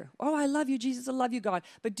you're here. Oh, I love you, Jesus. I love you, God.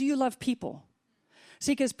 But do you love people?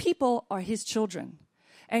 See, because people are His children.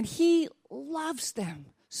 And He loves them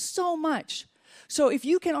so much. So if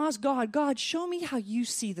you can ask God, show me how you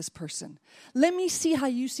see this person. Let me see how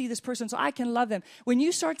you see this person so I can love them. When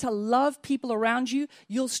you start to love people around you,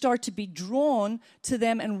 you'll start to be drawn to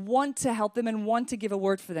them and want to help them and want to give a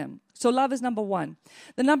word for them. So love is number 1.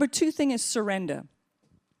 The number 2 thing is surrender.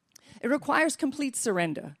 It requires complete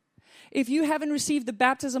surrender. If you haven't received the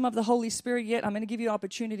baptism of the Holy Spirit yet, I'm going to give you an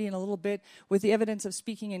opportunity in a little bit with the evidence of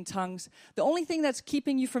speaking in tongues. The only thing that's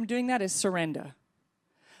keeping you from doing that is surrender.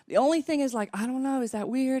 The only thing is I don't know, is that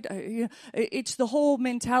weird? It's the whole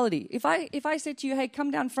mentality. If I said to you, hey,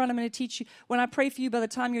 come down front, I'm going to teach you. When I pray for you, by the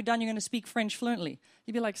time you're done, you're going to speak French fluently.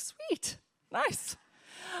 You'd be like, sweet, nice.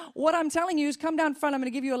 What I'm telling you is come down front, I'm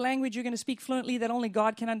going to give you a language you're going to speak fluently that only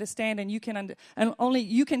God can understand, and and only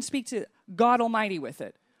you can speak to God Almighty with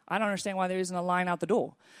it. I don't understand why there isn't a line out the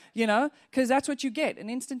door, because that's what you get, an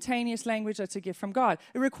instantaneous language that's a gift from God.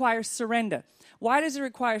 It requires surrender. Why does it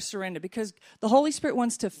require surrender? Because the Holy Spirit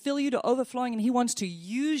wants to fill you to overflowing, and He wants to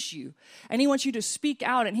use you, and He wants you to speak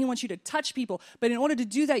out, and He wants you to touch people. But in order to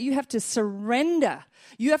do that, you have to surrender.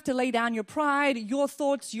 You have to lay down your pride, your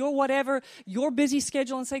thoughts, your whatever, your busy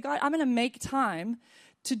schedule, and say, God, I'm going to make time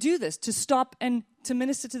to do this, to stop and to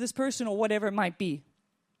minister to this person or whatever it might be.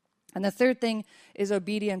 And the third thing is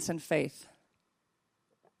obedience and faith.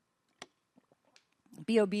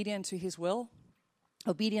 Be obedient to His will,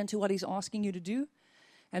 obedient to what He's asking you to do,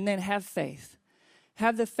 and then have faith.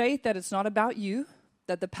 Have the faith that it's not about you,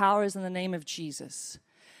 that the power is in the name of Jesus.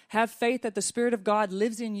 Have faith that the Spirit of God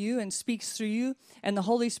lives in you and speaks through you, and the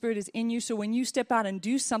Holy Spirit is in you. So when you step out and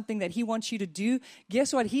do something that He wants you to do,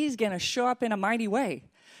 guess what? He's going to show up in a mighty way.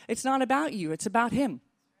 It's not about you. It's about Him.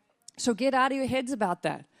 So get out of your heads about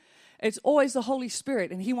that. It's always the Holy Spirit,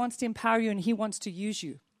 and He wants to empower you, and He wants to use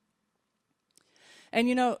you.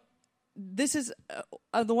 And this is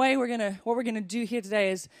the way what we're gonna do here today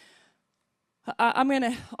is I'm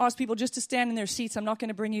gonna ask people just to stand in their seats. I'm not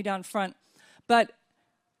gonna bring you down front, but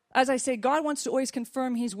as I say, God wants to always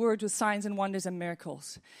confirm His words with signs and wonders and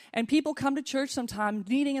miracles. And people come to church sometimes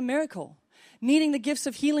needing a miracle, needing the gifts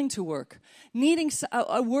of healing to work, needing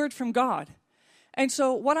a word from God. And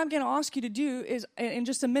so what I'm going to ask you to do is, in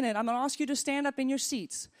just a minute, I'm going to ask you to stand up in your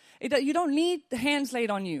seats. You don't need the hands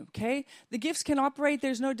laid on you, okay? The gifts can operate.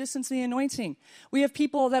 There's no distance in the anointing. We have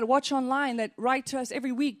people that watch online that write to us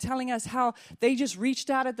every week telling us how they just reached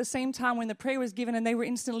out at the same time when the prayer was given and they were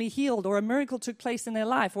instantly healed, or a miracle took place in their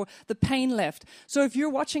life, or the pain left. So if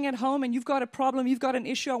you're watching at home and you've got a problem, you've got an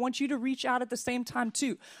issue, I want you to reach out at the same time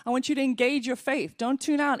too. I want you to engage your faith. Don't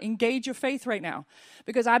tune out. Engage your faith right now.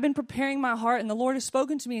 Because I've been preparing my heart, and the Lord has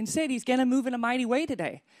spoken to me and said He's going to move in a mighty way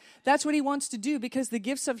today. That's what He wants to do, because the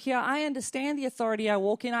gifts of here, I understand the authority I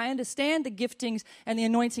walk in. I understand the giftings and the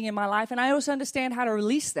anointing in my life, and I also understand how to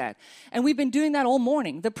release that. And we've been doing that all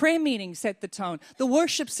morning. The prayer meeting set the tone. The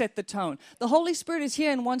worship set the tone. The Holy Spirit is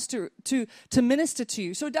here and wants to minister to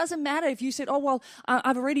you. So it doesn't matter if you said, oh, well,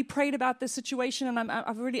 I've already prayed about this situation and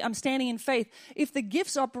I'm standing in faith. If the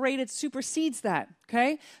gifts operate, it supersedes that,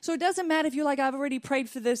 okay? So it doesn't matter if you're like, I've already prayed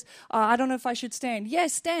for this. I don't know if I should stand.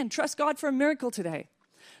 Yes, stand. Trust God for a miracle today.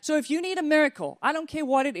 So if you need a miracle, I don't care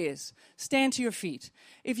what it is, stand to your feet.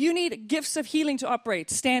 If you need gifts of healing to operate,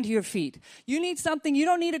 stand to your feet. You need something, you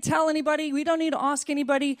don't need to tell anybody, we don't need to ask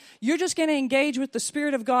anybody. You're just going to engage with the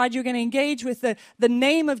Spirit of God. You're going to engage with the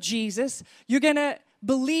name of Jesus. You're going to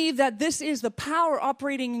believe that this is the power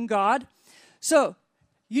operating in God. So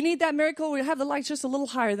you need that miracle? We'll have the lights just a little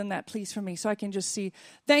higher than that, please, for me, so I can just see.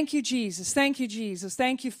 Thank you, Jesus. Thank you, Jesus.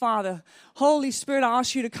 Thank you, Father. Holy Spirit, I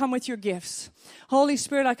ask you to come with your gifts. Holy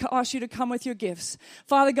Spirit, I ask you to come with your gifts.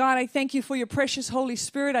 Father God, I thank you for your precious Holy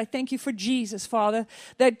Spirit. I thank you for Jesus, Father,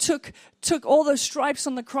 that took all those stripes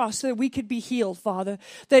on the cross so that we could be healed, Father.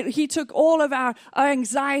 That he took all of our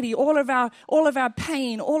anxiety, all of our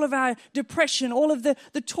pain, all of our depression, all of the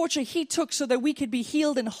torture he took so that we could be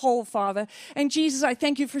healed and whole, Father. And Jesus, I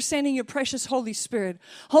thank you for sending your precious Holy Spirit.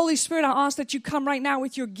 Holy Spirit, I ask that you come right now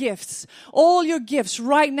with your gifts, all your gifts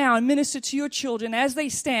right now, and minister to your children as they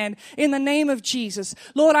stand in the name of Jesus.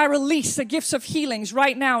 Lord, I release the gifts of healings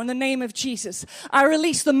right now in the name of Jesus. I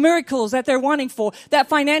release the miracles that they're wanting for, that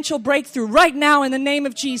financial breakthrough right now in the name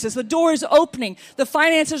of Jesus. The door is opening. The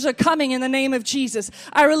finances are coming in the name of Jesus.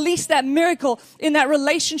 I release that miracle in that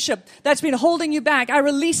relationship that's been holding you back. I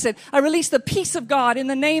release it. I release the peace of God in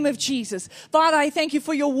the name of Jesus. Father, I thank you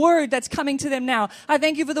for your word that's coming to them now. I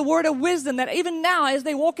thank you for the word of wisdom that even now as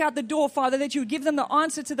they walk out the door, Father, that you would give them the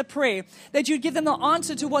answer to the prayer, that you'd give them the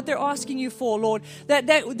answer to what they're asking you for, Lord, that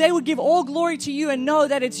they would give all glory to you and know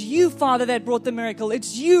that it's you, Father, that brought the miracle.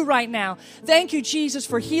 It's you right now. Thank you, Jesus,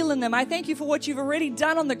 for healing them. I thank you for what you've already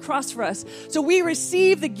done on the cross for us. So we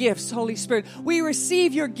receive the gifts, Holy Spirit. We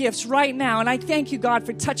receive your gifts right now. And I thank you, God,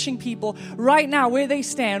 for touching people right now where they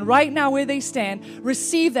stand, right now where they stand.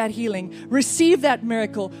 Receive that healing. Receive that miracle.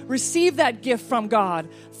 Receive that gift from God.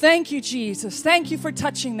 Thank you, Jesus. Thank you for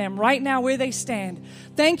touching them right now where they stand.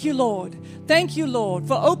 Thank you, Lord. Thank you, Lord,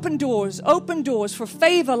 for open doors for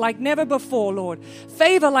favor like never before, Lord.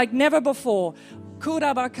 Favor like never before.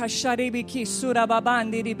 Kurabaka sharebiki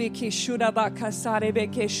surababandi ribiki shurabaka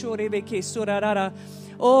sarebeke shurebeke surarara.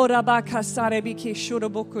 O rabaka sarebiki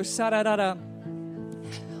shurabuku sararara.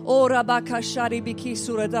 It's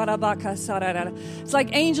like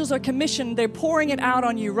angels are commissioned. They're pouring it out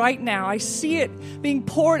on you right now. I see it being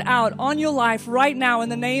poured out on your life right now in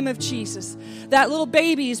the name of Jesus. That little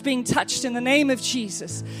baby is being touched in the name of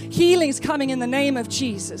Jesus. Healing's coming in the name of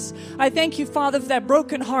Jesus. I thank you, Father, for that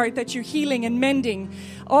broken heart that you're healing and mending.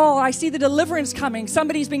 Oh, I see the deliverance coming.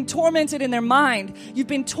 Somebody's being tormented in their mind. You've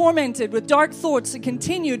been tormented with dark thoughts that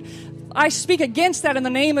continued. I speak against that in the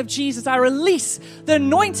name of Jesus. I release the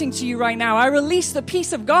anointing to you right now. I release the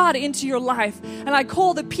peace of God into your life. And I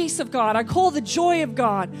call the peace of God. I call the joy of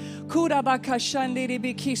God. I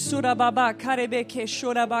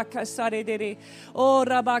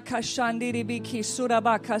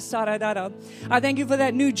thank you for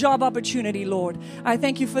that new job opportunity, Lord. I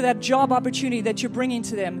thank you for that job opportunity that you're bringing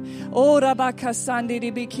to them. I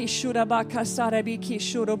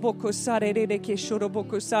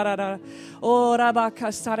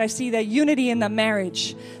see that unity in the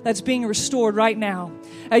marriage that's being restored right now.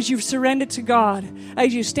 As you've surrendered to God,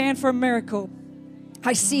 as you stand for a miracle,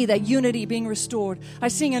 I see that unity being restored. I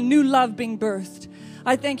see a new love being birthed.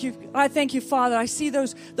 I thank you, Father. I see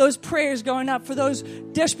those prayers going up for those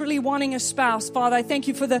desperately wanting a spouse, Father. I thank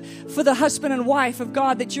you for the husband and wife of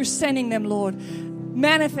God that you're sending them, Lord.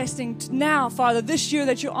 Manifesting now, Father, this year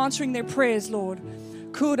that you're answering their prayers, Lord.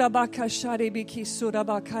 Thank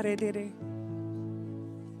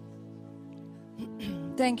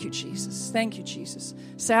you, Jesus. Thank you, Jesus.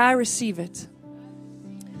 Say, I receive it.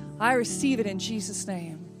 I receive it in Jesus'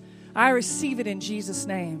 name. I receive it in Jesus'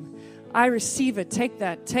 name. I receive it. Take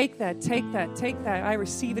that, take that, take that, take that. I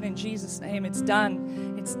receive it in Jesus' name. It's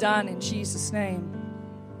done. It's done in Jesus' name.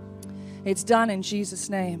 It's done in Jesus'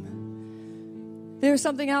 name. There's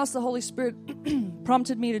something else the Holy Spirit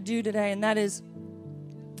prompted me to do today, and that is,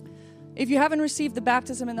 if you haven't received the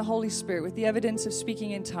baptism in the Holy Spirit with the evidence of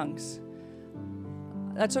speaking in tongues,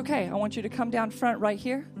 that's okay. I want you to come down front right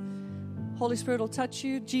here. Holy Spirit will touch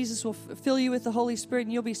you. Jesus will fill you with the Holy Spirit,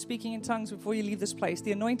 and you'll be speaking in tongues before you leave this place.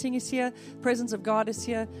 The anointing is here. The presence of God is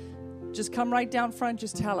here. Just come right down front.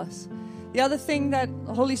 Just tell us. The other thing that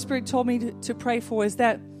the Holy Spirit told me to pray for is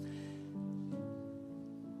that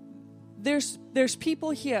there's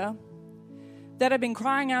people here that have been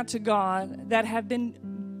crying out to God, that have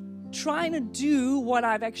been trying to do what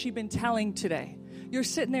I've actually been telling today. You're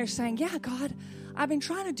sitting there saying, yeah, God, I've been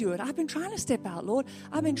trying to do it. I've been trying to step out, Lord.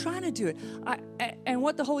 I've been trying to do it. And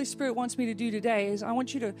what the Holy Spirit wants me to do today is I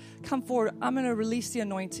want you to come forward. I'm going to release the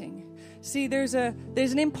anointing. See, there's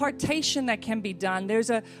an impartation that can be done. There's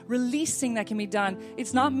a releasing that can be done.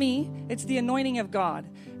 It's not me. It's the anointing of God.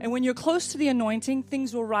 And when you're close to the anointing,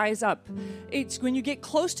 things will rise up. It's when you get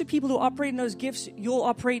close to people who operate in those gifts, you'll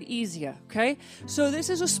operate easier, okay? So this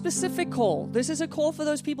is a specific call. This is a call for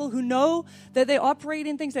those people who know that they operate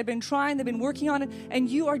in things. They've been trying, they've been working on it, and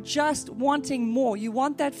you are just wanting more. You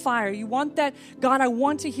want that fire. You want that, God, I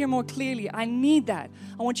want to hear more clearly. I need that.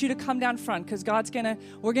 I want you to come down front because God's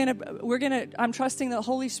I'm trusting the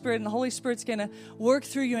Holy Spirit, and the Holy Spirit's going to work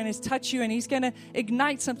through you and He's touch you, and He's going to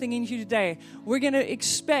ignite something in you today. We're going to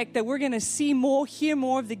expect that we're going to see more, hear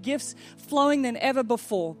more of the gifts flowing than ever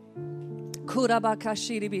before.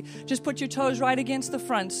 Just put your toes right against the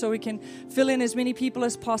front so we can fill in as many people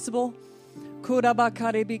as possible.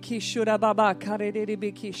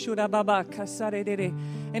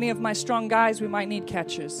 Any of my strong guys, we might need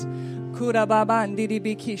catches.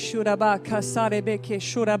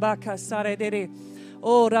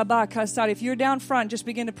 Oh, if you're down front, just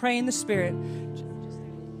begin to pray in the Spirit.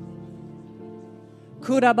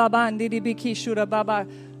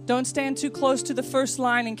 Don't stand too close to the first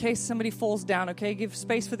line in case somebody falls down, okay? Give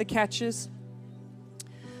space for the catches.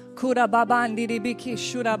 Oh, I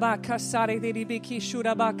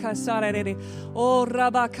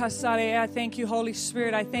thank you, Holy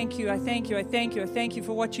Spirit. I thank you. I thank you. I thank you. I thank you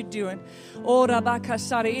for what you're doing. Oh,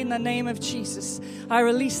 in the name of Jesus, I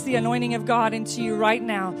release the anointing of God into you right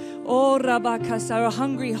now. Oh, a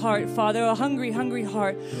hungry heart, Father, a hungry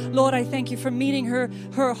heart. Lord, I thank you for meeting her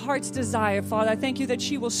heart's desire, Father. I thank you that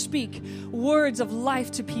she will speak words of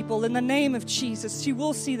life to people in the name of Jesus. She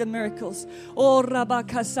will see the miracles. Oh, the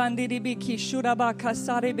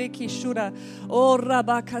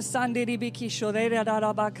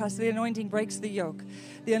anointing breaks the yoke.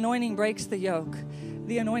 The anointing breaks the yoke.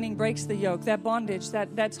 The anointing breaks the yoke. That bondage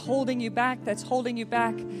that's holding you back,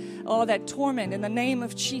 oh, that torment, in the name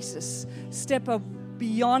of Jesus. Step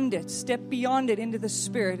beyond it into the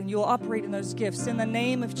Spirit, and you'll operate in those gifts in the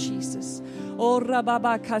name of Jesus. Oh,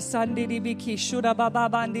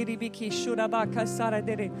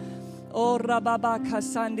 Oh, rababa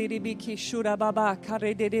kasandi ribiki shura baba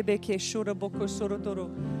karede ribiki shura boko sorotoro.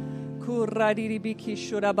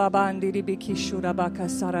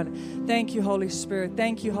 Thank you, Holy Spirit.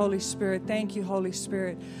 Thank you, Holy Spirit. Thank you, Holy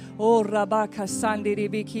Spirit. Oh, rabaka sandi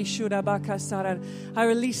ribiki shura baka sarar. I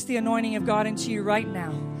release the anointing of God into you right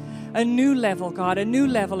now. A new level, God, a new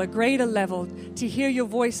level, a greater level, to hear your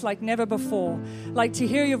voice like never before. Like to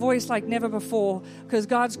hear your voice like never before, because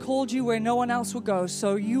God's called you where no one else will go.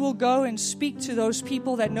 So you will go and speak to those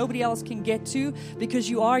people that nobody else can get to, because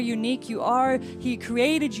you are unique. He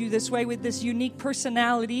created you this way with this unique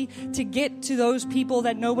personality to get to those people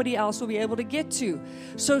that nobody else will be able to get to.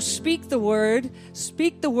 So speak the word,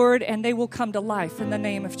 and they will come to life in the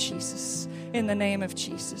name of Jesus. In the name of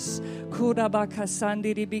Jesus.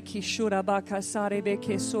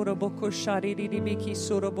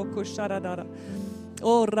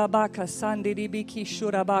 Oh, Rabaka Sandiribiki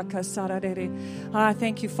Shurabaka Saradere. I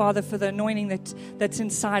thank you, Father, for the anointing that's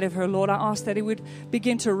inside of her, Lord. I ask that it would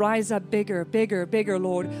begin to rise up bigger,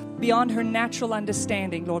 Lord, beyond her natural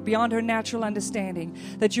understanding, Lord, beyond her natural understanding.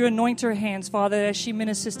 That you anoint her hands, Father, as she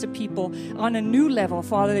ministers to people on a new level,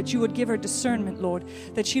 Father, that you would give her discernment, Lord,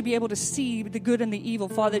 that she'd be able to see the good and the evil,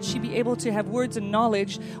 Father, that she'd be able to have words and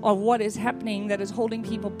knowledge of what is happening that is holding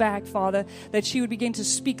people back, Father, that she would begin to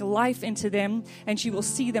speak life into them, and she will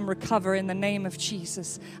see them recover in the name of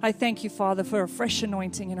Jesus. I thank you, Father, for a fresh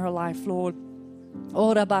anointing in her life, Lord.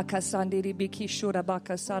 Oh, Rabaka Sandiri Biki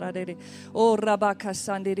Shurabaka Saradere. Oh, Rabaka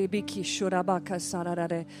Sandiri Biki Shurabaka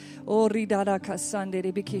Saradere. Oh, Ridaka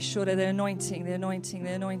Sandiri Biki Shura. The anointing.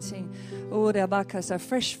 Oh, Rabaka, a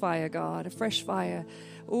fresh fire, God, a fresh fire.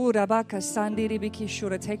 Oh, Rabaka Sandiri Biki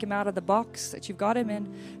Shura. Take him out of the box that you've got him in.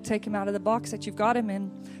 Take him out of the box that you've got him in.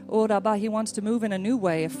 Oh, Rabba, he wants to move in a new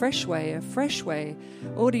way, a fresh way.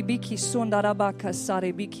 Oh, Ribiki Sundarabaka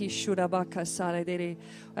Sare Biki Shurabaka Saradere.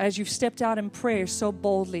 As you've stepped out in prayer so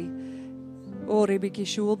boldly, oh, Ribiki,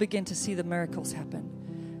 you will begin to see the miracles happen.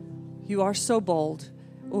 You are so bold.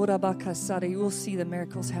 Oh, Rabaka Sare, you will see the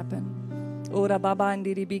miracles happen. Oh,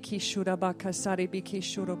 Rababandi Ribiki Shurabaka Sare Biki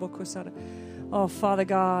Shuraboko Sare. Oh, Father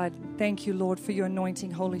God, thank you, Lord, for your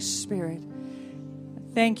anointing, Holy Spirit.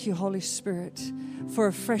 Thank you, Holy Spirit, for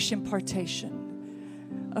a fresh impartation.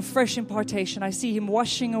 a fresh impartation. I see him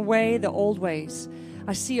washing away the old ways.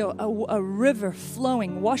 I see a river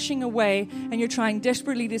flowing, washing away, and you're trying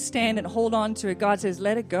desperately to stand and hold on to it. God says,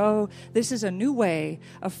 let it go. This is a new way,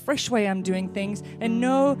 a fresh way I'm doing things. And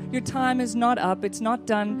no, your time is not up. It's not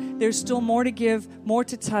done. There's still more to give, more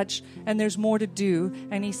to touch, and there's more to do.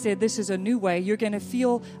 And he said, this is a new way. You're going to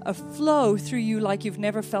feel a flow through you like you've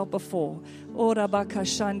never felt before. Ora baka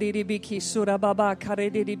shandiri biki sura baba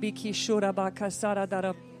karediri biki shura baka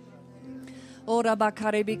saradara.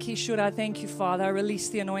 I thank you, Father. I release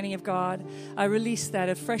the anointing of God. I release that,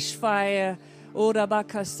 a fresh fire. Oh,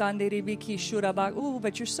 but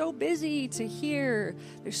you're so busy to hear.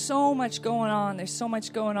 There's so much going on. There's so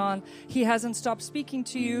much going on. He hasn't stopped speaking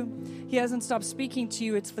to you. He hasn't stopped speaking to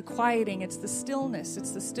you. It's the quieting. It's the stillness.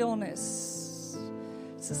 It's the stillness.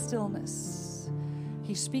 It's the stillness.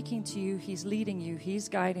 He's speaking to you. He's leading you. He's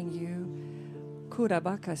guiding you. And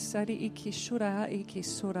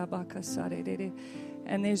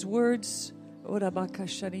there's words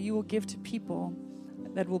you will give to people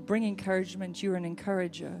that will bring encouragement. You're an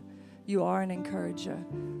encourager. You are an encourager.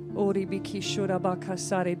 Father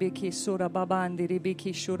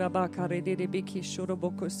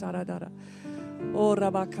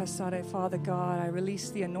God, I release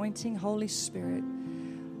the anointing, Holy Spirit.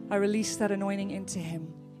 I release that anointing into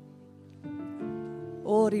him.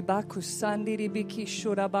 Oh, a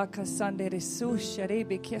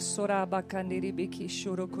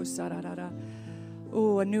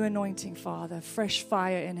new anointing, Father. Fresh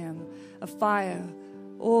fire in him. A fire.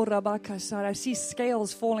 Oh, Rabakasar. I see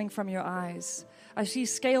scales falling from your eyes. I see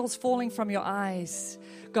scales falling from your eyes.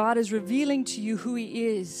 God is revealing to you who he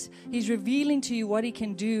is. He's revealing to you what he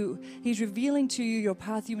can do. He's revealing to you your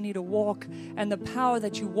path you need to walk and the power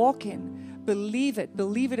that you walk in. Believe it,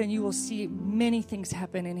 and you will see many things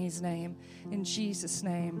happen in his name. In Jesus'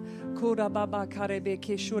 name.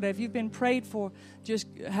 If you've been prayed for, just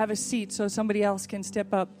have a seat so somebody else can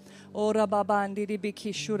step up. I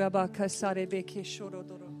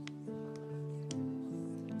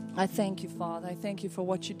thank you, Father. I thank you for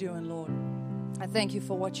what you're doing, Lord. I thank you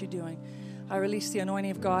for what you're doing. I release the anointing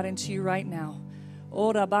of God into you right now.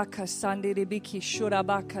 It's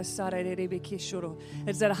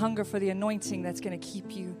that hunger for the anointing that's going to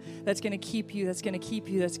keep you. That's going to keep you. That's going to keep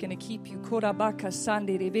you. That's going to keep you.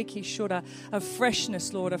 A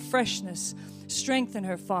freshness, Lord, a freshness. Strengthen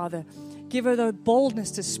her, Father. Give her the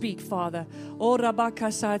boldness to speak, Father.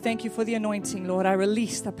 I thank you for the anointing, Lord. I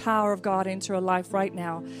release the power of God into her life right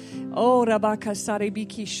now. So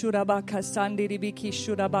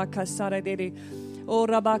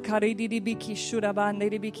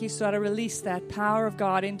I release that power of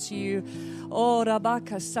God into you.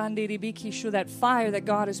 That fire that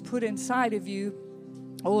God has put inside of you.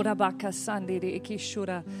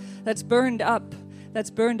 That's burned up. That's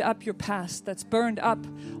burned up your past. That's burned up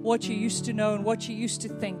what you used to know and what you used to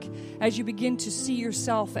think. As you begin to see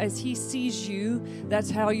yourself as he sees you, that's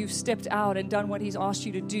how you've stepped out and done what he's asked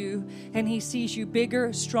you to do. And he sees you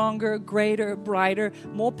bigger, stronger, greater, brighter,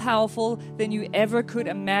 more powerful than you ever could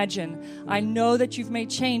imagine. I know that you've made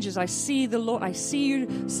changes. I see the Lord. I see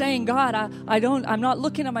you saying, God, I'm not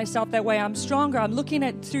looking at myself that way. I'm stronger. I'm looking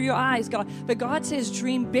at through your eyes, God. But God says,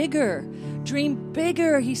 dream bigger. Dream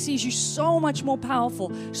bigger. He sees you so much more powerful,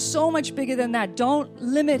 so much bigger than that. Don't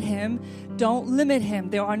limit him. Don't limit him.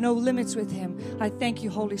 There are no limits with him. I thank you,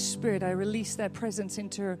 Holy Spirit. I release that presence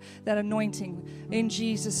into her, that anointing in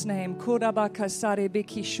Jesus' name. The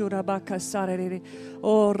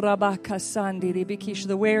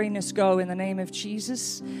weariness go in the name of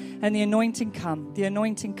Jesus, and the anointing come. The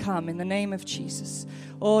anointing come in the name of Jesus.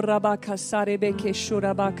 I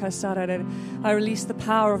release the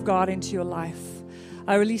power of God into your life.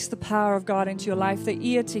 I release the power of God into your life. The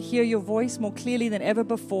ear to hear your voice more clearly than ever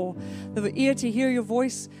before. The ear to hear your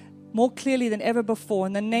voice more clearly than ever before.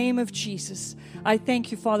 In the name of Jesus, I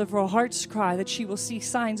thank you, Father, for her heart's cry that she will see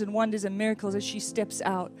signs and wonders and miracles as she steps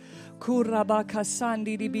out. Because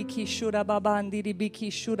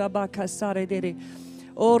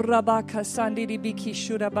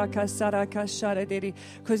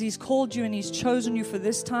he's called you and he's chosen you for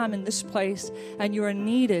this time and this place, and you are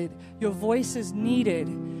needed. Your voice is needed.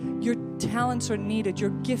 Your talents are needed. Your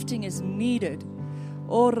gifting is needed.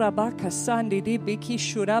 I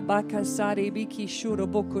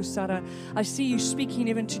see you speaking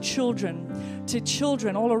even to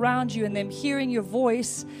children all around you, and them hearing your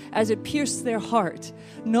voice as it pierces their heart.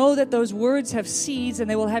 Know that those words have seeds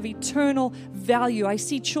and they will have eternal value. I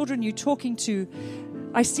see children you're talking to.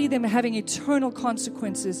 I see them having eternal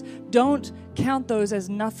consequences. Don't count those as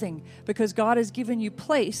nothing, because God has given you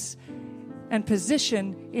place and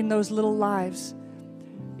position in those little lives.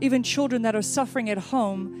 even children that are suffering at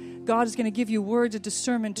home, God is going to give you words of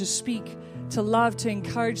discernment to speak, to love, to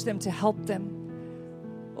encourage them, to help them.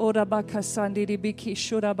 I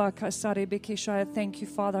thank you,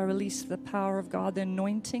 Father. I release the power of God, the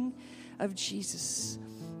anointing of Jesus.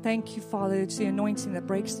 Thank you, Father. It's the anointing that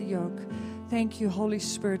breaks the yoke. Thank you, Holy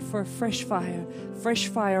Spirit, for a fresh fire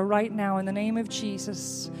right now in the name of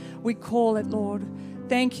Jesus. We call it, Lord.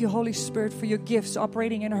 Thank you, Holy Spirit, for your gifts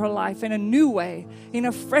operating in her life in a new way, in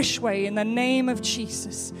a fresh way, in the name of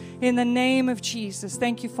Jesus. In the name of Jesus.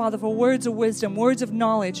 Thank you, Father, for words of wisdom, words of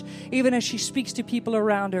knowledge, even as she speaks to people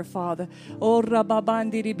around her, Father. Oh,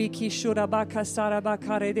 rababandiri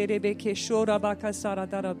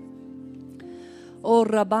O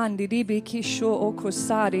rabandi ribiki sho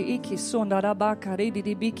okosari iki sonda rabaka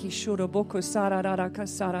ribiki shuro boko sarara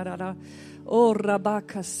kasarara. O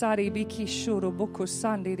rabaka sari biki shuro boko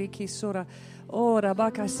sandi riki sora. Oh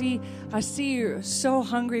rabaka, I see you're so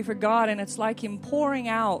hungry for God, and it's like Him pouring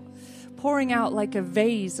out like a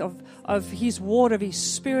vase of His water, of His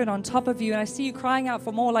Spirit on top of you. And I see you crying out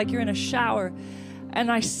for more, like you're in a shower.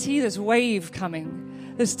 And I see this wave coming.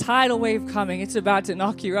 This tidal wave coming. It's about to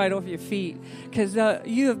knock you right off your feet, because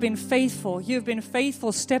you have been faithful. You have been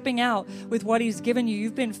faithful stepping out with what He's given you.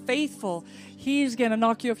 You've been faithful. He's going to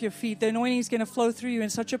knock you off your feet. The anointing is going to flow through you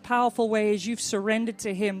in such a powerful way as you've surrendered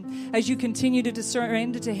to Him, as you continue to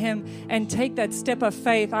surrender to Him and take that step of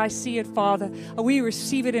faith. I see it, Father. We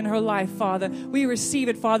receive it in her life, Father. We receive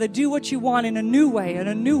it, Father. Do what you want in a new way,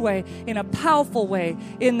 in a powerful way,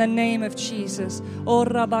 in the name of Jesus. I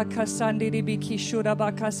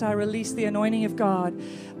release the anointing of God.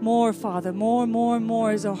 More, Father,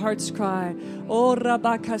 more as our hearts cry. Oh,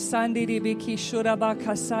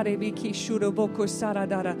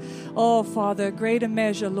 Father, greater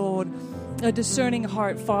measure, Lord. A discerning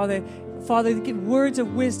heart, Father. Father, give words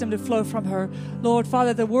of wisdom to flow from her. Lord,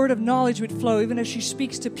 Father, the word of knowledge would flow even as she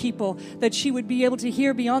speaks to people, that she would be able to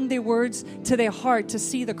hear beyond their words to their heart, to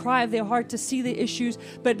see the cry of their heart, to see the issues,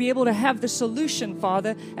 but be able to have the solution,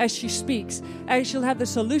 Father, as she speaks. As she'll have the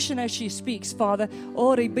solution as she speaks, Father.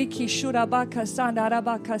 I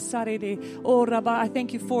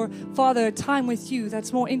thank you for, Father, a time with you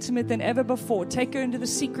that's more intimate than ever before. Take her into the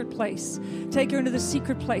secret place. Take her into the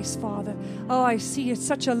secret place, Father. Oh, I see it's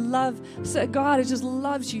such a love. So God just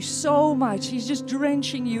loves you so much. He's just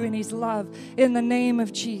drenching you in His love. In the name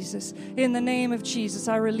of Jesus. In the name of Jesus,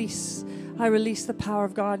 I release the power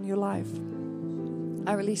of God in your life.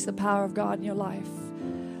 I release the power of God in your life.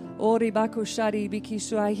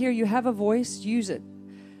 I hear you have a voice, use it.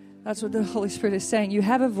 That's what the Holy Spirit is saying. You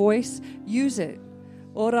have a voice, use it.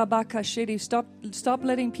 Stop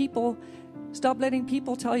letting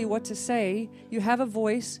people tell you what to say. You have a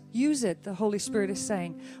voice, use it, the Holy Spirit is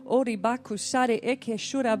saying.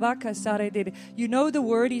 You know the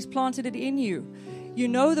word, He's planted it in you. You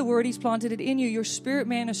know the word, He's planted it in you. Your spirit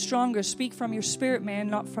man is stronger. Speak from your spirit man,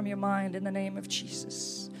 not from your mind, in the name of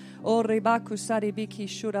Jesus. Thank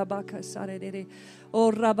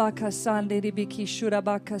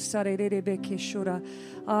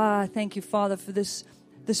you, Father, for this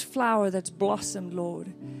flower that's blossomed,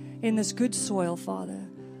 Lord, in this good soil, Father.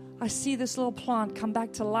 I see this little plant come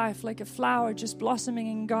back to life like a flower just blossoming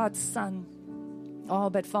in God's sun.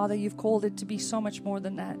 Oh, but Father, you've called it to be so much more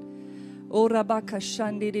than that. Even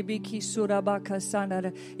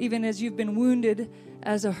as you've been wounded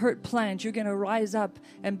as a hurt plant, you're going to rise up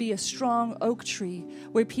and be a strong oak tree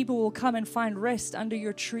where people will come and find rest under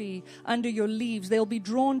your tree, under your leaves. They'll be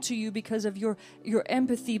drawn to you because of your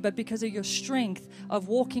empathy, but because of your strength of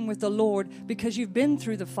walking with the Lord, because you've been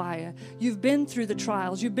through the fire, you've been through the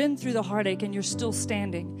trials, you've been through the heartache, and you're still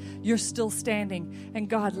standing. You're still standing, and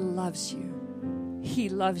God loves you. He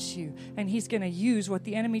loves you, and He's going to use what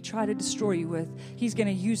the enemy tried to destroy you with. He's going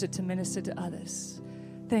to use it to minister to others.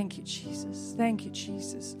 Thank you, Jesus. Thank you,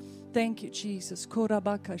 Jesus. Thank you, Jesus. I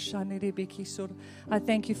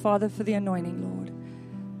thank you, Father, for the anointing,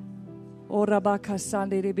 Lord.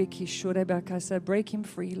 Break him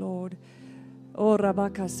free, Lord.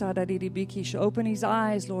 Open his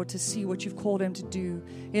eyes, Lord, to see what you've called him to do.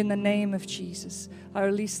 In the name of Jesus, I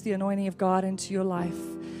release the anointing of God into your life.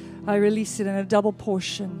 I release it in a double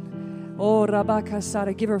portion. Oh,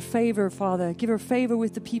 Rabakasada, give her favor, Father. Give her favor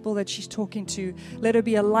with the people that she's talking to. Let her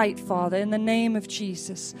be a light, Father, in the name of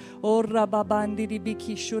Jesus. Oh,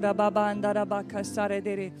 Rababandidibiki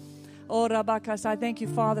Shurababandarabakasare. Oh, Rabakas, I thank you,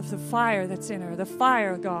 Father, for the fire that's in her. The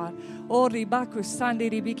fire, God. Oh, Ribaku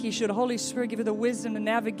Sandiribiki. Should the Holy Spirit give her the wisdom to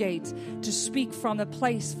navigate, to speak from the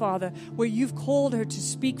place, Father, where you've called her to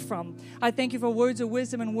speak from. I thank you for words of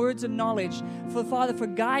wisdom and words of knowledge. For, Father, for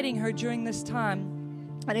guiding her during this time.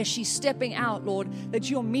 And as she's stepping out, Lord, that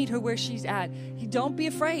you'll meet her where she's at. Don't be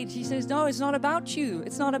afraid. He says, no, it's not about you.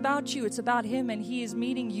 It's not about you. It's about him, and he is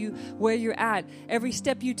meeting you where you're at. Every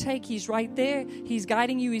step you take, he's right there. He's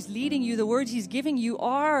guiding you. He's leading you. The words he's giving you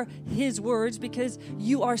are his words because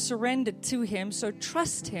you are surrendered to him. So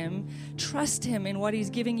trust him. Trust him in what he's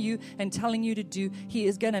giving you and telling you to do. He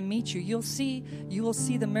is going to meet you. You will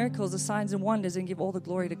see the miracles, the signs and wonders, and give all the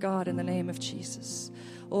glory to God in the name of Jesus.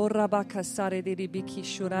 Oh,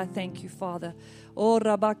 I thank you, Father. Oh,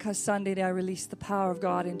 I release the power of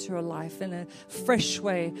God into her life in a fresh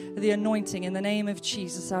way. The anointing in the name of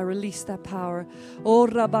Jesus, I release that power. Oh,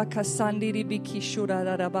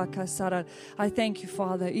 I thank you,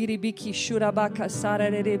 Father. Even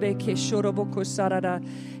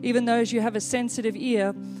though you have a sensitive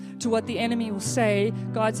ear to what the enemy will say,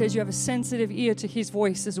 God says you have a sensitive ear to his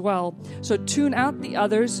voice as well. So tune out the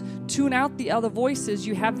others, tune out the other voices.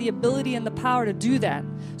 You have the ability and the power to do that.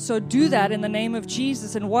 So do that in the name of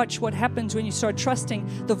Jesus, and watch what happens when you start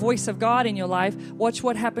trusting the voice of God in your life. Watch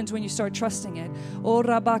what happens when you start trusting it.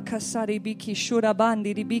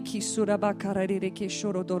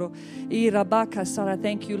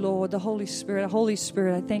 Thank you, Lord, the Holy Spirit. Holy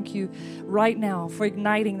Spirit, I thank you right now for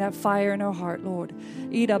igniting that fire in her heart, Lord.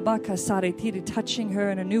 Touching her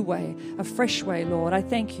in a new way, a fresh way, Lord. I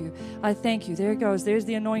thank you. I thank you. There it goes. There's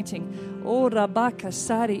the anointing. Or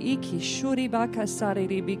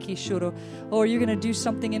you're going to do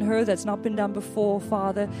something in her that's not been done before,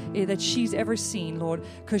 Father, that she's ever seen, Lord,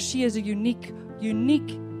 because she has a unique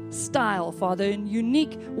style, Father, and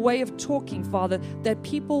unique way of talking, Father, that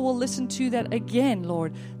people will listen to that again,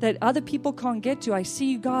 Lord, that other people can't get to. I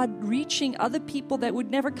see God reaching other people that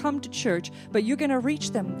would never come to church, but you're going to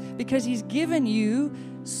reach them because he's given you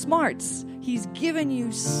smarts. He's given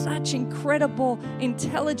you such incredible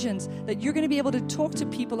intelligence that you're going to be able to talk to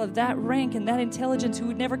people of that rank and that intelligence who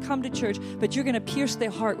would never come to church, but you're going to pierce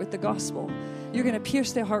their heart with the gospel. You're going to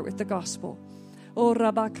pierce their heart with the gospel. I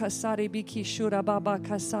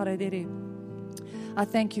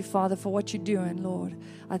thank you, Father, for what you're doing, Lord.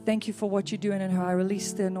 I thank you for what you're doing in her. I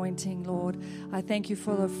release the anointing, Lord. I thank you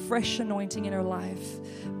for the fresh anointing in her life.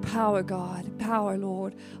 Power, God. Power,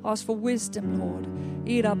 Lord. Ask for wisdom, Lord.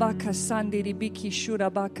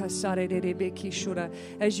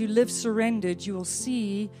 As you live surrendered, you will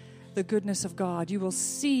see the goodness of God. You will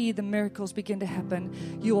see the miracles begin to happen.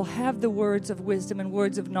 You will have the words of wisdom and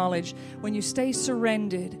words of knowledge. When you stay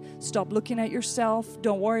surrendered, stop looking at yourself.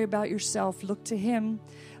 Don't worry about yourself. Look to him.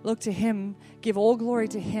 Look to him. Give all glory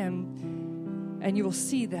to him. And you will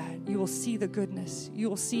see that. You will see the goodness. You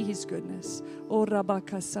will see his goodness. Oh,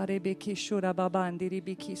 Rabaka Sandi, Ribiki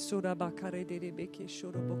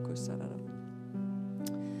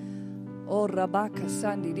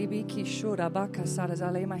Shurabaka Sad. As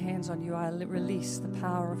I lay my hands on you, I release the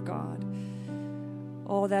power of God.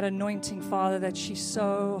 Oh, that anointing, Father, that she's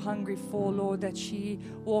so hungry for, Lord, that she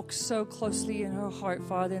walks so closely in her heart,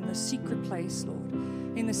 Father, in the secret place, Lord.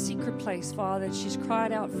 In the secret place, Father, that she's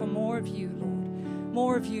cried out for more of you, Lord.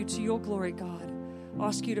 More of you to your glory, God.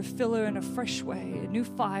 Ask you to fill her in a fresh way, a new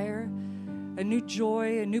fire, a new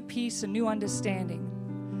joy, a new peace, a new understanding.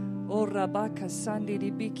 Oh, Rabaka Sandi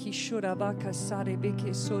Ribiki Shurabaka Sare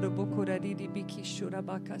Biki Sorabukura Ribiki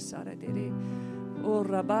Shurabaka Sara Dere. Oh,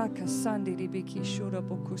 Rabaka Sandi Ribiki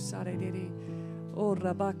Shurabuku Sara Dere. Oh,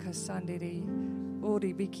 Rabaka Sandi. Oh,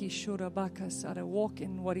 Ribiki Shurabaka Sara. Walk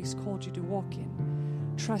in what he's called you to walk in.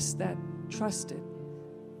 Trust that. Trust it.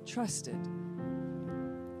 Trust it.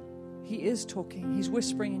 He is talking. He's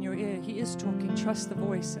whispering in your ear. He is talking. Trust the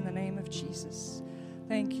voice in the name of Jesus.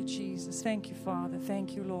 Thank you, Jesus. Thank you, Father.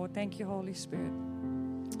 Thank you, Lord. Thank you, Holy Spirit.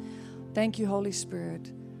 Thank you, Holy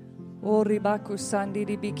Spirit. Oh,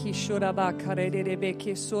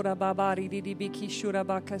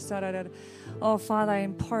 Father, I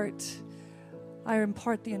impart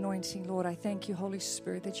the anointing, Lord. I thank you, Holy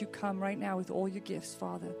Spirit, that you come right now with all your gifts,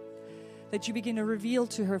 Father. That you begin to reveal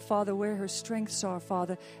to her, Father, where her strengths are,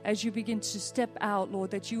 Father, as you begin to step out,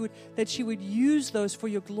 Lord, that she would use those for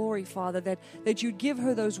your glory, Father, that you'd give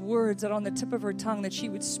her those words that are on the tip of her tongue, that she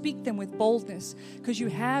would speak them with boldness, because you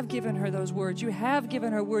have given her those words. You have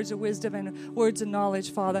given her words of wisdom and words of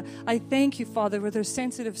knowledge, Father. I thank you, Father, with her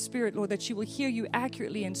sensitive spirit, Lord, that she will hear you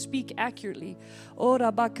accurately and speak accurately.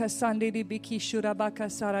 That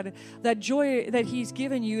joy that he's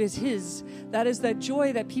given you is his. That is that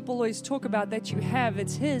joy that people always talk talk about that you have.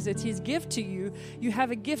 It's His gift to you. You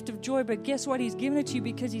have a gift of joy, but guess what? He's given it to you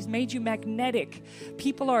because He's made you magnetic.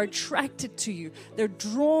 People are attracted to you. They're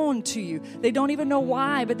drawn to you. They don't even know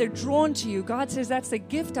why, but they're drawn to you. God says that's the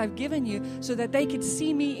gift I've given you so that they could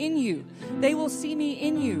see me in you. They will see me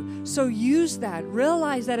in you. So use that.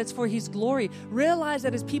 Realize that it's for His glory. Realize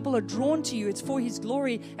that as people are drawn to you, it's for His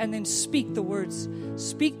glory, and then speak the words.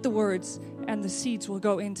 Speak the words, and the seeds will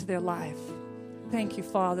go into their life. Thank you,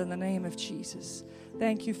 Father, in the name of Jesus.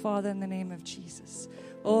 Thank you, Father, in the name of Jesus.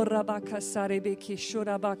 Oh,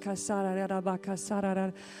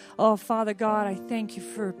 Father God, I thank you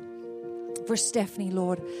for Stephanie,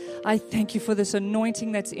 Lord. I thank you for this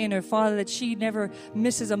anointing that's in her, Father, that she never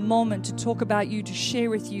misses a moment to talk about you, to share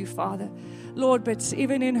with you, Father. Lord, but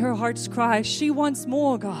even in her heart's cry, she wants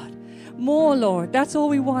more, God. More, Lord. That's all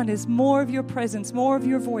we want is more of your presence, more of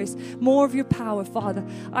your voice, more of your power, Father.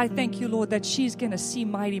 I thank you, Lord, that she's going to see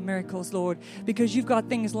mighty miracles, Lord, because you've got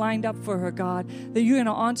things lined up for her, God, that you're going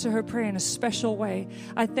to answer her prayer in a special way.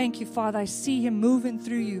 I thank you, Father. I see Him moving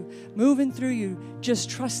through you. Just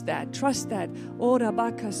trust that. Trust that.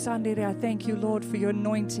 I thank you, Lord, for your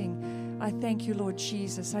anointing. I thank you, Lord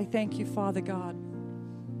Jesus. I thank you, Father God.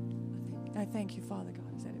 I thank you, Father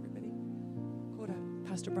God. Is that everybody?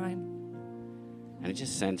 Pastor Brian. And I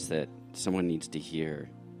just sense that someone needs to hear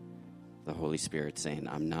the Holy Spirit saying,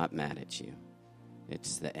 I'm not mad at you.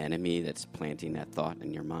 It's the enemy that's planting that thought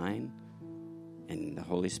in your mind. And the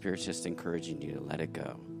Holy Spirit's just encouraging you to let it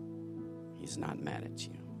go. He's not mad at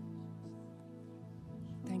you.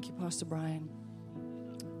 Thank you, Pastor Brian.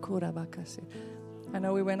 I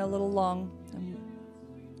know we went a little long. I'm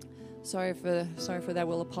sorry for that.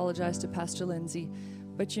 We'll apologize to Pastor Lindsay.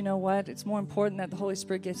 But you know what? It's more important that the Holy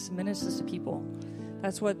Spirit gets to ministers to people.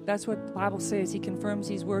 That's what the Bible says. He confirms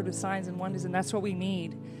His word with signs and wonders, and that's what we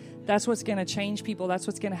need. That's what's going to change people. That's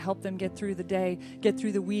what's going to help them get through the day, get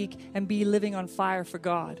through the week, and be living on fire for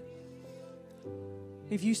God.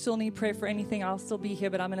 If you still need prayer for anything, I'll still be here,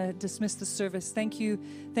 but I'm going to dismiss the service. Thank you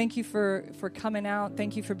for coming out.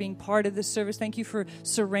 Thank you for being part of this service. Thank you for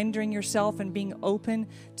surrendering yourself and being open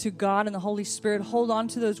to God and the Holy Spirit. Hold on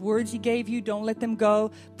to those words He gave you. Don't let them go.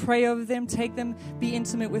 Pray over them. Take them. Be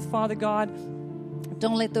intimate with Father God.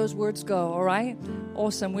 Don't let those words go, all right?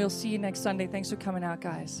 Awesome. We'll see you next Sunday. Thanks for coming out,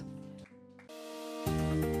 guys.